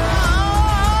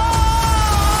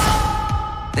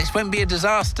 This won't be a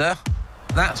disaster,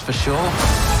 that's for sure.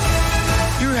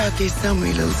 You're out there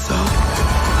somewhere, little soul.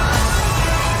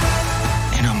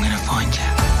 And I'm gonna find you.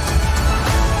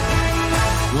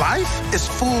 Life is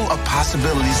full of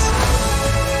possibilities.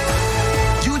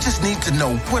 You just need to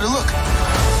know where to look.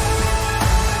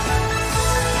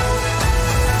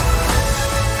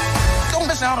 Don't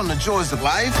miss out on the joys of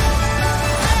life.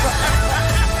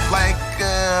 Like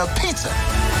pizza.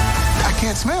 I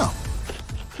can't smell.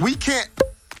 We can't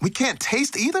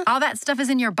taste either? All that stuff is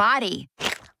in your body.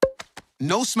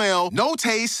 No smell, no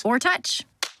taste. Or touch.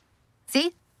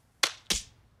 See?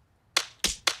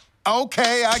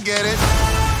 Okay, I get it.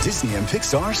 Disney and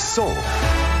Pixar's Soul.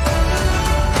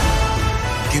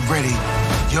 Get ready.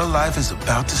 Your life is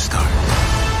about to start.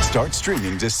 Start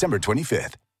streaming December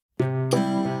 25th.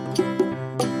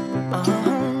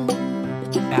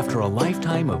 After a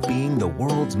lifetime of being the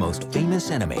world's most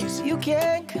famous enemies, you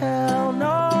can count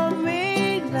on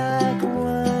me like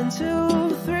 1,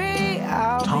 2, 3.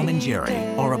 Tom and Jerry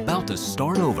are about to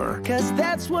start over. 'Cause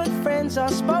that's what friends are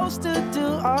supposed to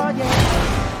do. Oh yeah.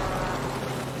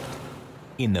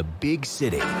 In the big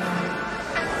city.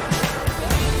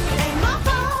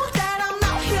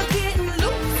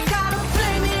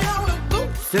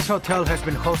 This hotel has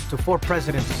been host to 4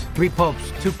 presidents, 3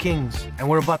 popes, 2 kings, and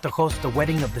we're about to host the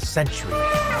wedding of the century.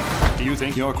 Do you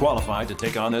think you're qualified to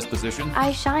take on this position?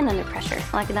 I shine under pressure,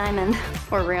 like a diamond.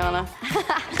 Or Rihanna.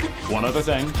 One other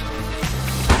thing.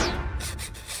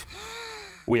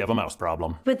 We have a mouse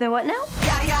problem. With the what now?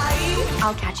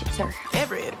 I'll catch it, sir.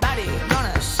 Everybody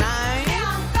gonna shine.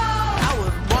 I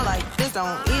was born like this,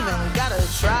 don't even gotta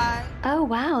try. Oh,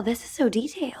 wow, this is so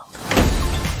detailed.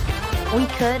 We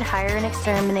could hire an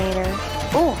exterminator,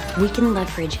 or we can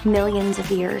leverage millions of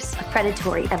years of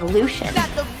predatory evolution.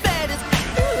 Got the baddest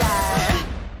life.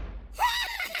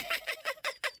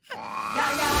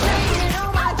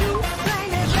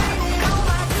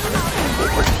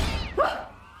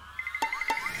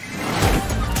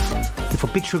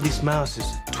 picture of these mouses,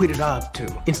 tweet it out to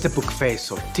Instabook Face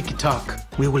or TikTok,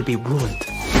 we will be ruined.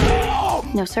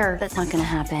 No, sir, that's not gonna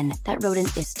happen. That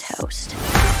rodent is toast.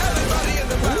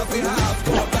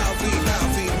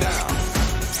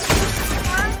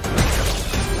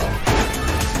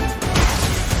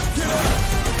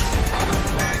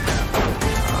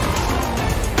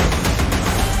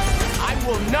 I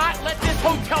will not let this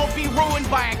hotel be ruined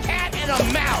by a cat and a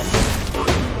mouse!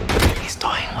 He's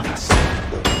toying with us.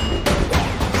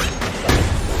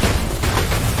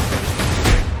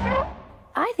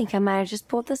 I think I might have just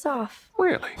pulled this off.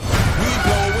 Really? We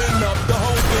blowing up the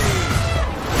whole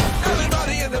thing.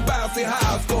 Everybody in the bouncy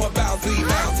house go bouncy,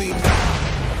 bouncy.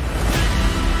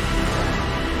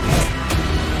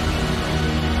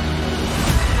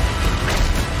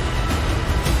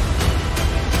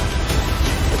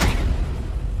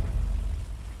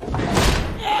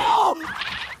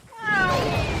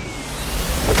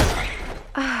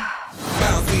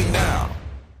 Bouncy now.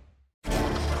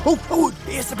 Oh,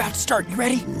 it's about to start. You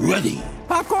ready? Ready.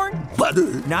 Popcorn?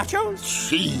 Butter. Nachos?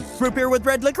 Cheese. Root beer with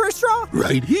red licorice straw?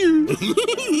 Right here.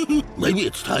 Maybe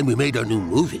it's time we made our new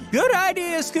movie. Good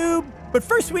idea, Scoob. But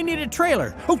first we need a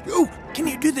trailer. Oh, can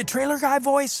you do the trailer guy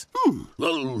voice?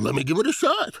 Well, let me give it a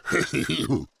shot.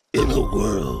 In a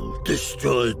world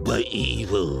destroyed by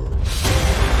evil,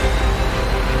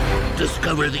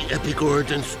 discover the epic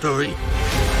origin story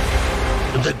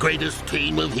of the greatest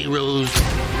team of heroes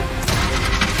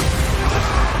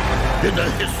in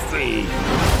the history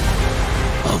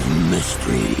of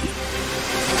mystery.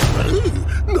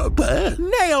 Not bad.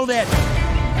 Nailed it!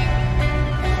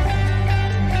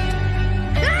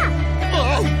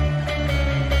 Oh.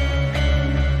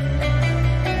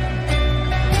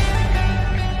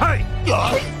 Hey!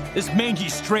 This mangy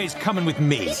stray's coming with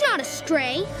me. He's not a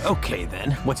stray. Okay,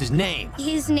 then. What's his name?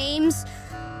 His name's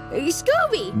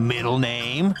Scooby. Middle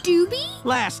name? Doobie?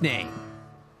 Last name?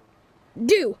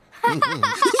 Do.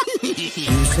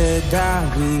 You said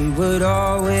that we would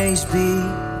always be.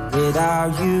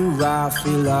 Without you, I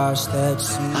feel lost at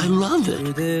sea. I love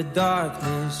it. The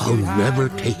darkness. I'll never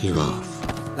take it off.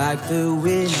 Like the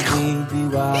wind, we'd be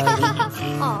riding.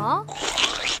 Aw.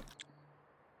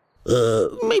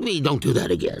 Maybe don't do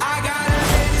that again.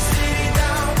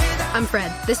 I'm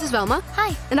Fred. This is Velma.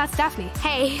 Hi. And that's Daphne.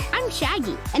 Hey, I'm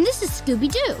Shaggy, and this is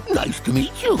Scooby-Doo. Nice to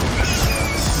meet you.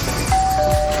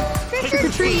 Trick or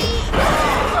treat.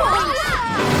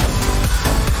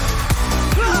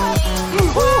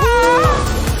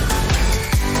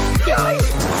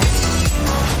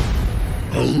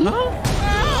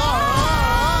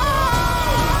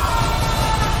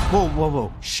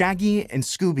 Whoa. Shaggy and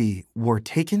Scooby were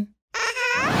taken?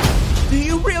 Do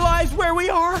you realize where we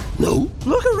are? No.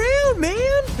 Look around,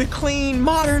 man. The clean,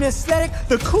 modern aesthetic,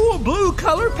 the cool blue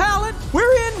color palette.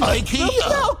 We're in IKEA. the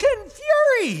Falcon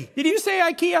Fury. Did you say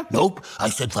IKEA? Nope, I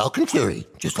said Falcon Fury,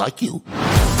 just like you.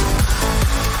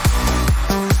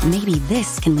 Maybe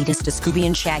this can lead us to Scooby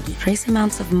and Shaggy. Trace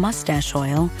amounts of mustache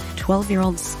oil,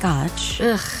 12-year-old scotch.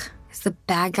 Ugh, is the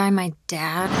bad guy my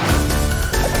dad?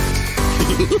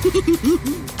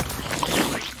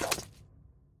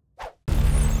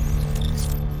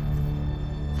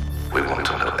 We want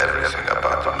to know everything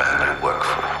about the man you work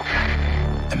for.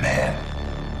 The man?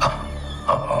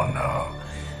 Oh no.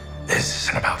 This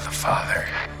isn't about the father.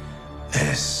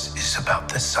 This is about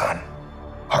the son,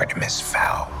 Artemis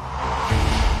Fowl.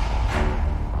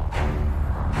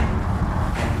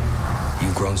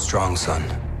 You've grown strong, son.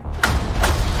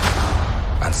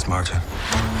 And smarter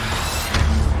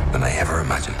than I ever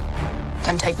imagined.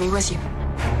 Then take me with you.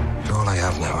 You're all I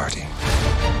have now, Artie.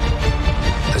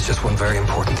 There's just one very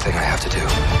important thing I have to do.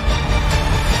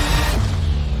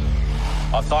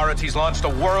 Authorities launched a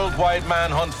worldwide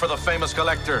manhunt for the famous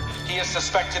collector. He is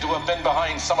suspected to have been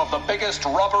behind some of the biggest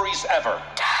robberies ever.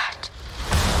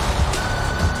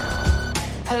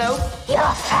 Hello?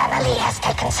 Your family has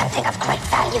taken something of great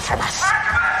value from us.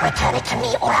 Return it to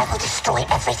me or I will destroy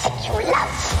everything you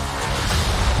love.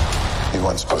 You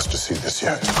weren't supposed to see this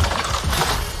yet.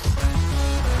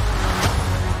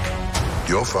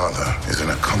 Your father is in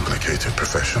a complicated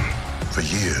profession. For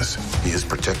years, he has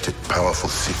protected powerful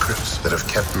secrets that have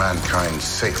kept mankind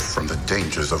safe from the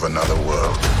dangers of another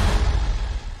world.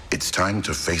 It's time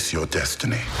to face your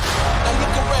destiny. Now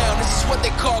look around, this is what they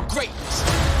call greatness.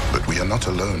 But we are not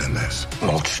alone in this.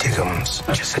 Mulch Diggum's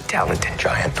just a talented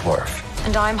giant dwarf.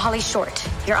 And I'm Holly Short,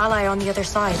 your ally on the other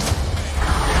side.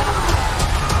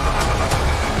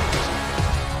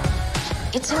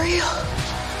 It's real.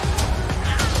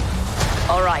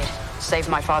 All right, save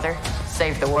my father,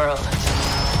 save the world.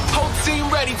 Whole team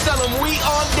ready, tell them we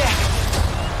on deck.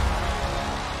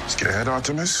 Scared,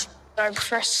 Artemis? I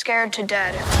prefer scared to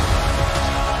dead.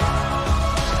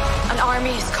 An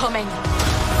army is coming.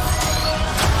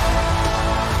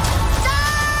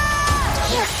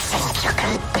 You think you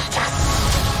can beat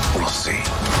us? We'll see.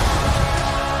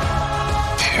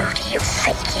 Who do you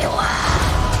think you are?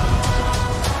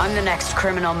 I'm the next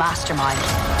criminal mastermind.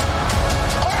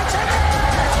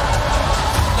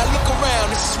 Now look around.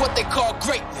 This is what they call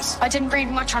greatness. I didn't read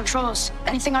much on trolls.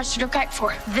 Anything I should look out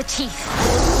for? The teeth.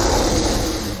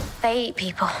 They eat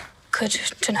people. Good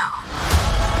to know.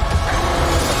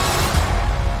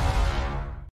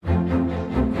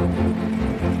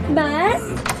 Matt?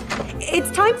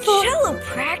 It's time for cello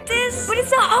practice? But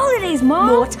it's the holidays, Mom.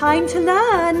 More time to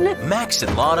learn. Max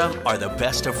and Lana are the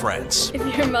best of friends.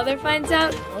 If your mother finds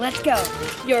out, let's go.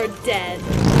 You're dead.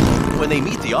 When they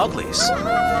meet the Uglies,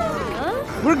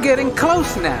 we're getting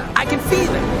close now. I can feel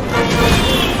it.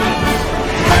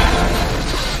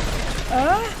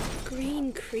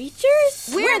 Green creatures?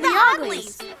 We're the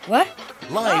Uglies. What?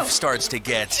 Life starts to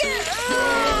get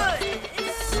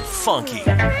funky.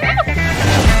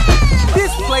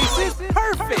 This place is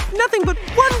perfect. Nothing but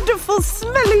wonderful,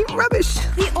 smelly rubbish.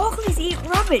 The Uglies eat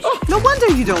rubbish. Oh, no wonder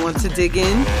you don't want to dig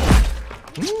in.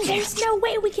 There's no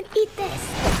way we can eat this.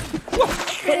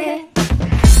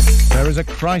 There is a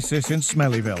crisis in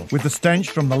Smelliville, with the stench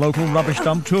from the local rubbish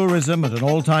dump tourism at an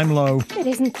all-time low. It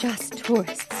isn't just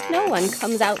tourists. No one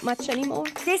comes out much anymore.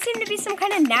 They seem to be some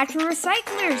kind of natural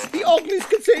recyclers. The Uglies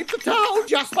can save the town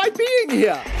just by being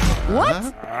here.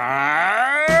 What?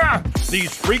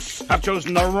 These freaks have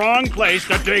chosen the wrong place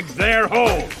to dig their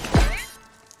hole.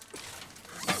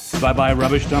 Bye-bye,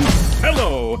 rubbish dump.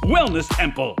 Hello, wellness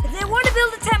temple. They want to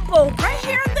build a temple right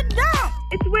here in the dump.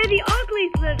 It's where the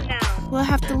Uglies live now. We'll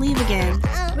have to leave again.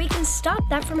 We can stop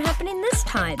that from happening this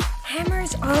time.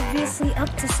 Hammer's obviously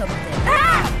up to something.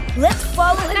 Ah! Let's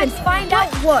follow him and find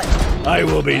out what. I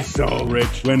will be so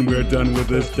rich when we're done with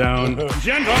this town.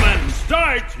 Gentlemen,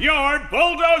 start your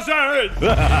bulldozers!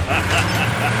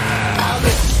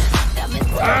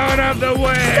 Out of the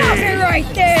way! Stop it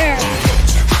right there!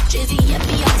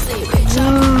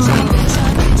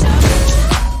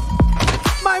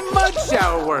 My mud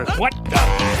shower works. What the?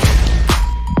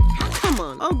 Come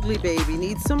on, ugly baby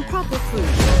needs some proper food.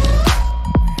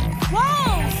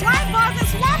 Whoa! Slime balls and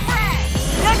swamp rats!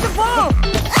 That's a ball!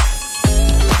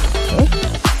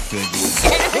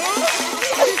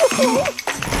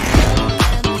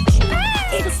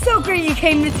 It's so great you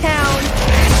came to town.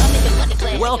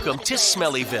 Welcome to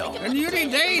Smelliville. A newly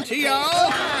day to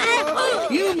y'all.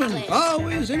 Human,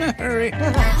 always in a hurry.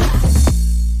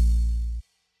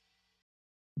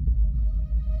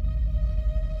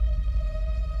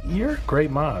 You're a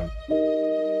great mom.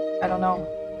 I don't know.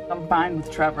 I'm fine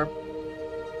with Trevor,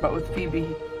 but with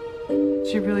Phoebe,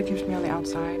 she really keeps me on the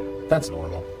outside. That's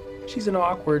normal. She's an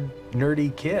awkward,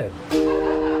 nerdy kid.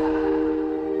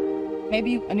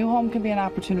 Maybe a new home can be an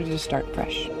opportunity to start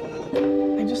fresh.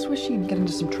 I just wish she'd get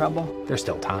into some trouble. There's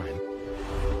still time.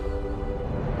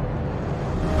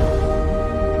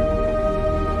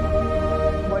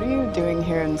 What are you doing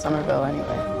here in Somerville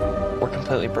anyway? We're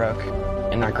completely broke,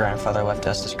 and our grandfather left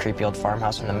us this creepy old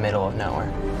farmhouse in the middle of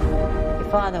nowhere. Your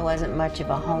father wasn't much of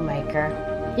a homemaker.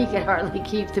 He could hardly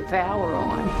keep the power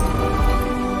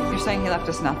on. You're saying he left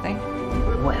us nothing?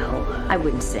 Well, I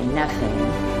wouldn't say nothing.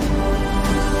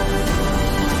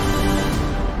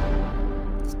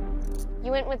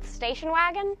 You went with the station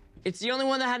wagon? It's the only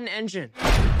one that had an engine.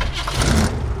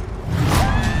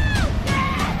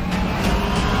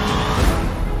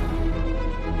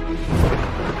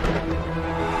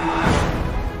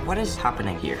 What is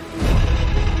happening here?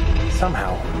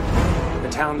 Somehow, the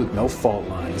town with no fault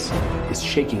lines is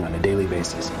shaking on a daily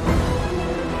basis.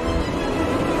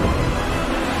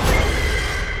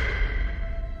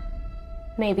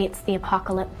 Maybe it's the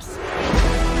apocalypse.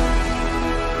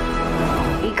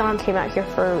 Egon came out here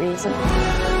for a reason.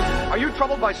 Are you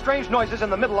troubled by strange noises in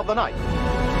the middle of the night?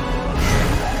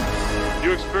 Do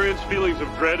you experience feelings of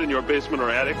dread in your basement or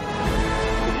attic?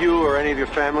 Have you or any of your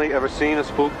family ever seen a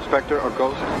spook, specter, or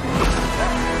ghost?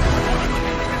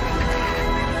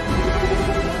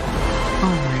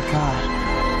 Oh my God.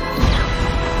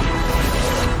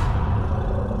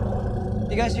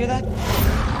 You guys hear that?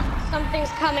 Something's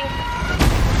coming.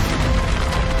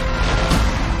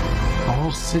 The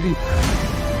whole city.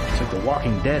 It's like The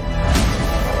Walking Dead.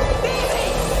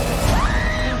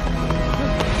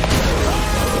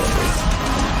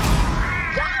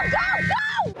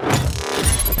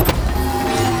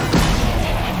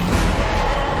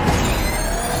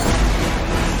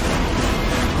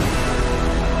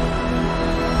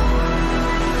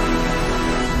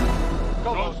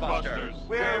 Ghostbusters,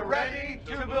 we're ready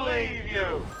to believe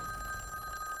you.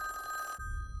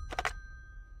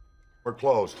 We're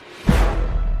closed.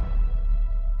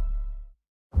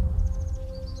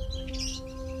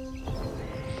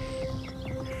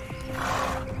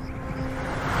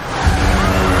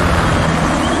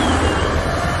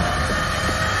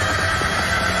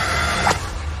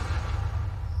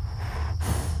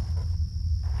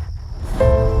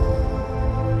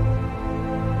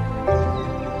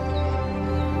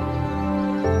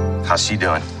 How's she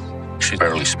doing? She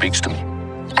barely speaks to me.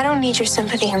 I don't need your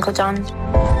sympathy, Uncle John.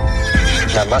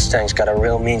 That Mustang's got a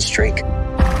real mean streak.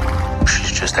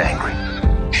 She's just angry.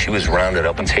 She was rounded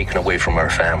up and taken away from her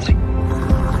family.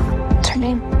 What's her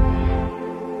name?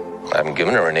 I haven't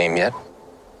given her a name yet.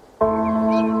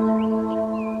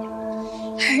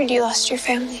 I heard you lost your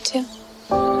family, too.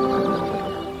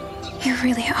 You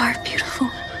really are beautiful.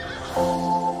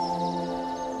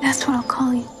 That's what I'll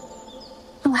call you.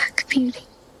 Black Beauty.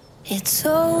 It's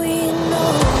all we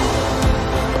know.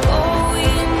 All we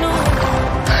know.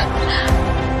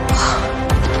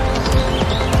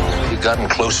 You've gotten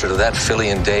closer to that filly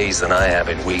in days than I have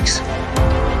in weeks.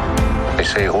 They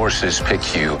say horses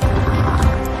pick you.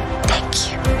 Thank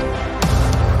you.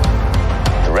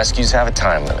 The rescues have a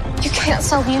time limit. You can't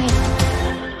sell beauty.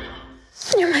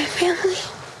 You're my family.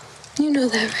 You know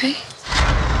that, right?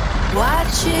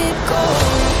 Watch it go.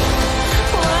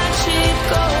 Watch it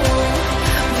go.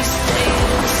 We stay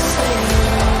the same.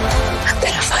 I'm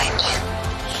gonna find you.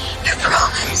 I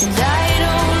promise. And I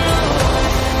don't know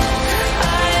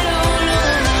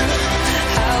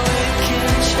how it can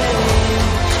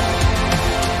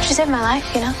change. She saved my life,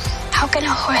 you know? How can a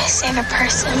horse save a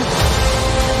person?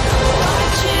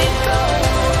 Watch it go.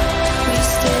 We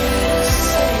stay the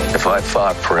same. If I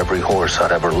fought for every horse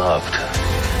I'd ever loved,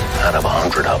 I'd have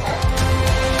 100 of them.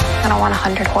 I don't want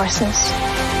 100 horses.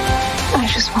 I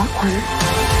just want one.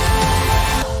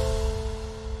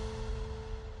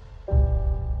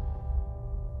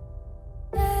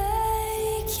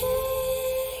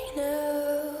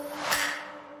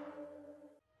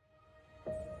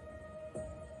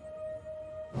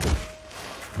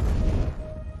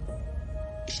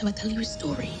 Shall I tell you a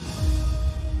story?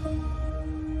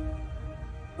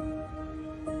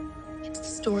 It's the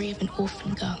story of an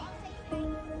orphan girl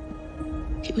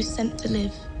who was sent to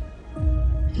live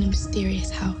in a mysterious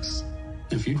house.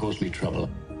 If you cause me trouble,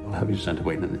 I'll have you sent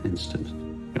away in an instant.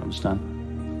 You understand?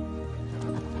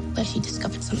 Where she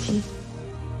discovered something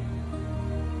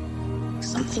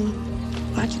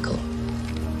magical.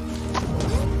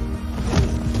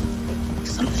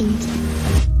 Something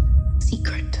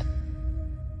secret.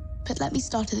 But let me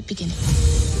start at the beginning.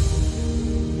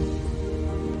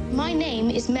 My name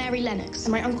is Mary Lennox,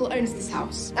 and my uncle owns this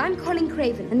house. I'm Colin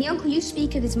Craven, and the uncle you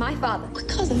speak of is my father. We're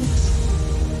cousins.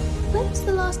 When was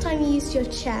the last time you used your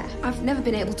chair? I've never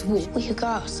been able to walk. We could go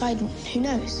outside, and who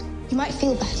knows? You might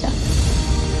feel better.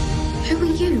 Who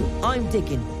are you? I'm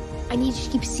Diggin. I need you to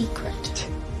keep a secret.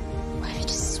 Why have you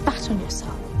just spat on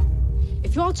yourself?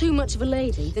 If you're too much of a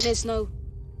lady, then there's no...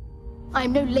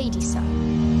 I'm no lady, sir.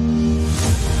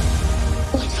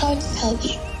 What if I were to tell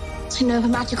you? I know of a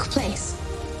magical place,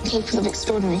 capable of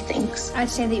extraordinary things. I'd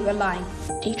say that you were lying.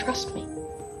 Do you trust me?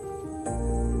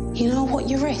 You know what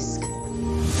you risk?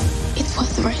 It's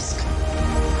worth the risk.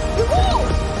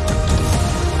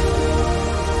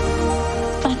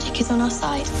 Magic is on our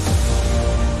side.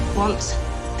 Once,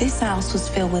 this house was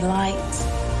filled with light,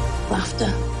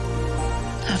 laughter,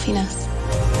 happiness.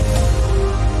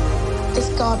 This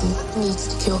garden needs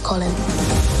to cure Colin.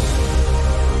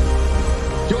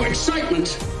 Your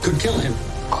excitement could kill him.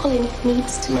 Colin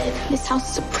needs to live. This house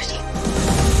is so pretty.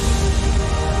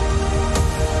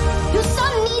 Your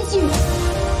son needs you!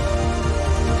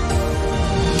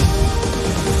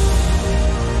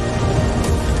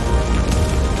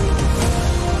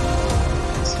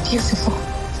 It's beautiful.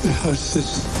 The house is...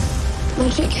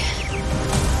 Magic.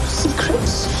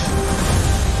 Secrets.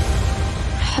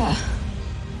 Her.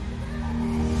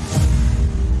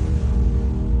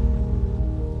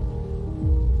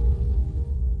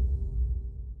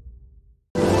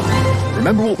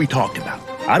 Remember what we talked about?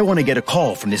 I don't want to get a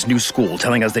call from this new school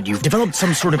telling us that you've developed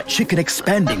some sort of chicken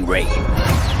expanding ray.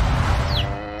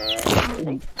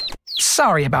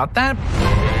 Sorry about that.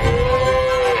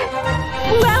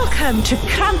 Welcome to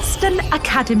Cranston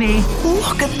Academy.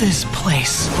 Look at this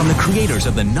place. From the creators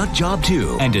of The Nut Job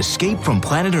 2 and Escape from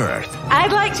Planet Earth.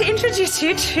 I'd like to introduce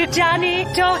you to Danny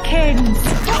Dawkins.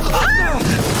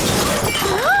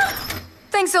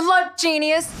 Thanks a lot,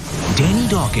 genius. Danny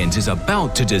Dawkins is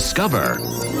about to discover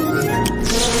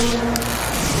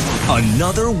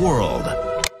another world.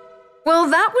 Well,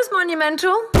 that was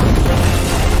monumental.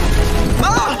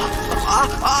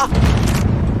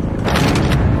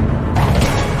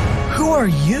 Who are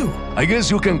you? I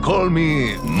guess you can call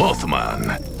me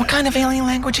Mothman. What kind of alien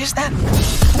language is that?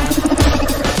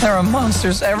 There are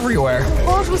monsters everywhere.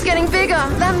 World was getting bigger.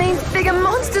 That means bigger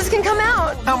monsters can come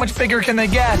out. How much bigger can they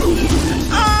get?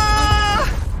 Ah!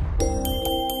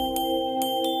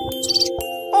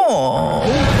 Oh.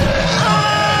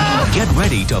 Get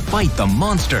ready to fight the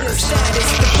monsters.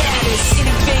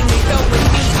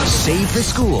 Save the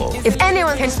school. If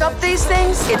anyone can stop these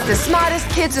things, it's the smartest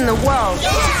kids in the world.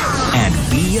 And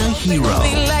be a hero.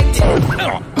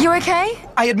 You okay?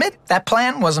 I admit that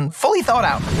plan wasn't fully thought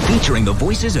out. Featuring the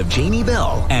voices of Jamie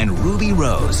Bell and Ruby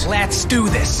Rose. Let's do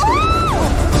this. Go,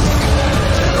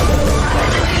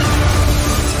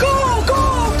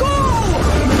 go, go!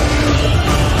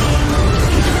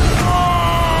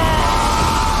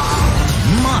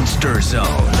 Monster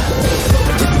Zone.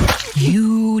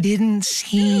 You didn't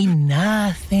see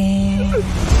nothing.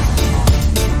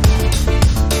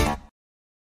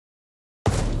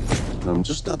 I'm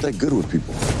just not that good with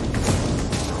people.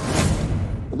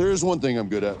 But there is one thing I'm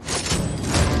good at.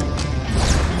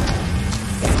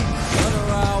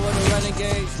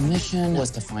 The mission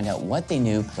was to find out what they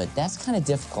knew, but that's kind of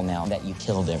difficult now that you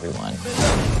killed everyone.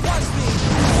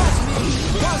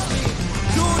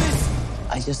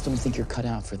 I just don't think you're cut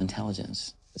out for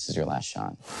intelligence. This is your last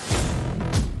shot.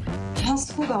 How's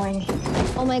school going?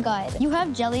 Oh my god, you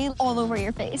have jelly all over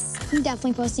your face. I'm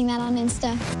definitely posting that on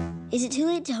Insta. Is it too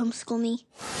late to homeschool me?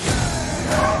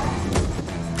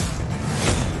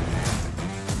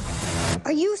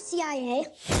 Are you CIA?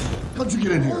 How'd you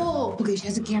get in here? Oh, Okay, she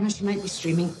has a camera. She might be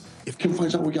streaming. If Kim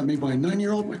finds out we got made by a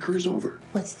 9-year-old, my career's over.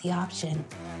 What's the option?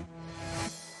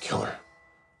 Kill her.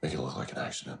 Make it look like an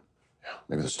accident. Yeah,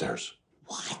 maybe the stairs.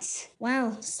 What?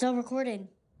 Wow, still recording.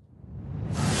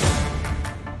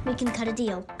 We can cut a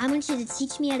deal. I want you to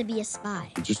teach me how to be a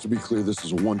spy. Just to be clear, this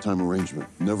is a one-time arrangement.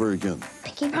 Never again.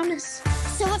 Pinky promise.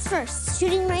 So what's first?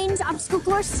 Shooting range, obstacle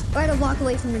course, or to walk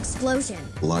away from an explosion?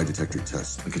 Lie detector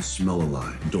test. I can smell a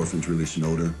lie. Endorphins release an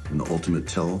odor, and the ultimate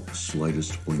tell, the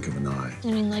slightest blink of an eye.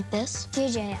 You mean like this?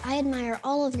 JJ, I admire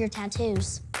all of your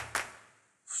tattoos.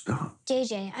 Stop.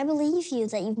 JJ, I believe you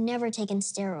that you've never taken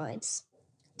steroids.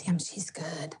 Damn, she's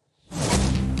good.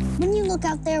 When you look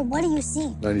out there, what do you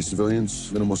see? 90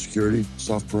 civilians, minimal security,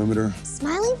 soft perimeter.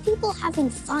 Smiling people having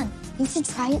fun. You should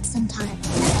try it sometime.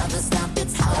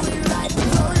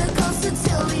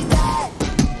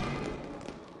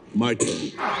 My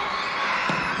turn.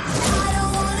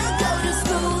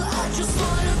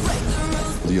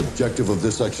 The objective of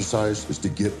this exercise is to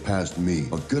get past me.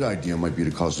 A good idea might be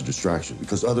to cause a distraction,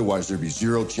 because otherwise there'd be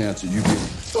zero chance that you get...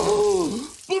 Oh,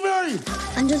 Blueberry!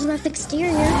 Under the rough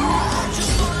exterior,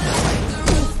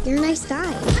 you're a nice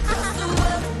guy.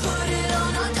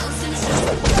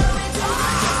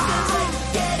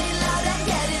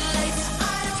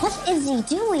 What is he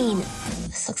doing?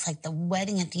 This looks like the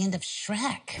wedding at the end of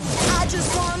Shrek. I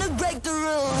just want to break the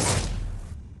rules.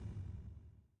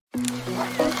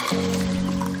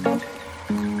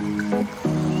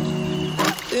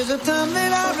 There's a time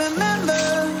that I remember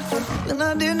when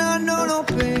I did not know no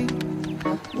pain.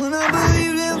 When I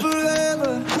believed in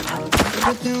forever,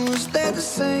 everything will stay the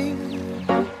same.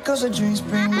 Cause the dreams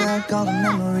bring back all the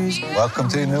memories. Welcome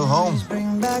to your new home.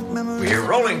 Bring back memories. We're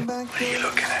rolling. What are you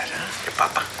looking at, huh? Your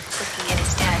papa. Looking at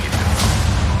his dad.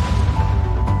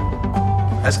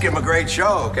 Let's give him a great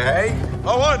show, okay?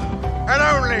 The one and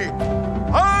only.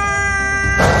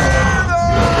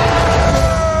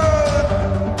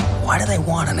 Why do they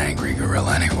want an angry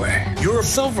gorilla anyway? You're a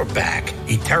silverback.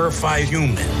 He terrifies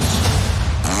humans.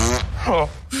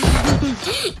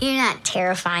 You're not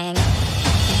terrifying.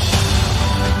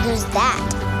 Who's that?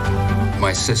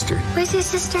 My sister. Where's your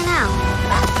sister now?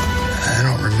 I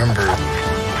don't remember.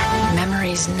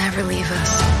 Memories never leave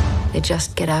us. They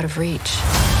just get out of reach.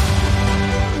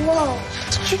 Whoa.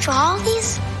 Did you draw all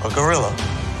these? A gorilla.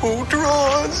 Who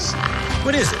draws?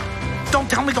 What is it? Don't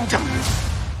tell me, don't tell me.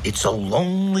 It's a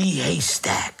lonely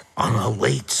haystack on a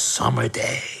late summer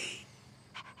day.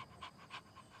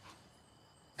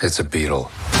 It's a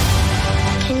beetle.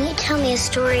 Can you tell me a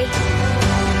story?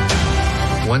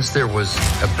 Once there was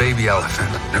a baby elephant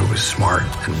who was smart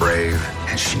and brave,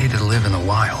 and she needed to live in the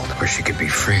wild where she could be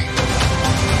free.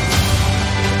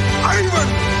 Ivan!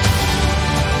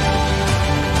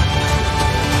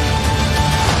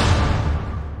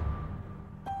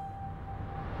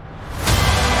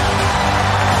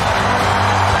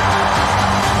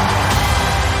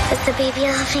 Does the baby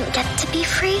elephant get to be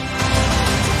free?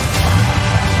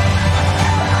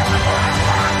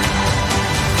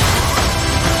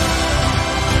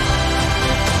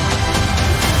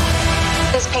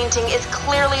 This painting is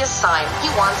clearly a sign he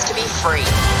wants to be free.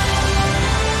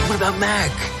 What about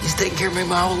Mac? He's taken care of me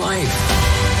my whole life.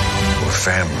 We're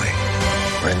family.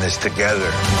 We're in this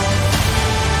together.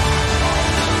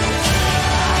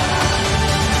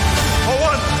 For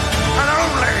one and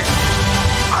only,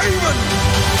 Ivan!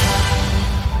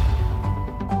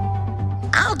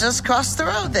 I'll just cross the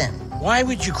road then. Why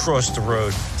would you cross the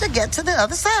road? To get to the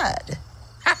other side.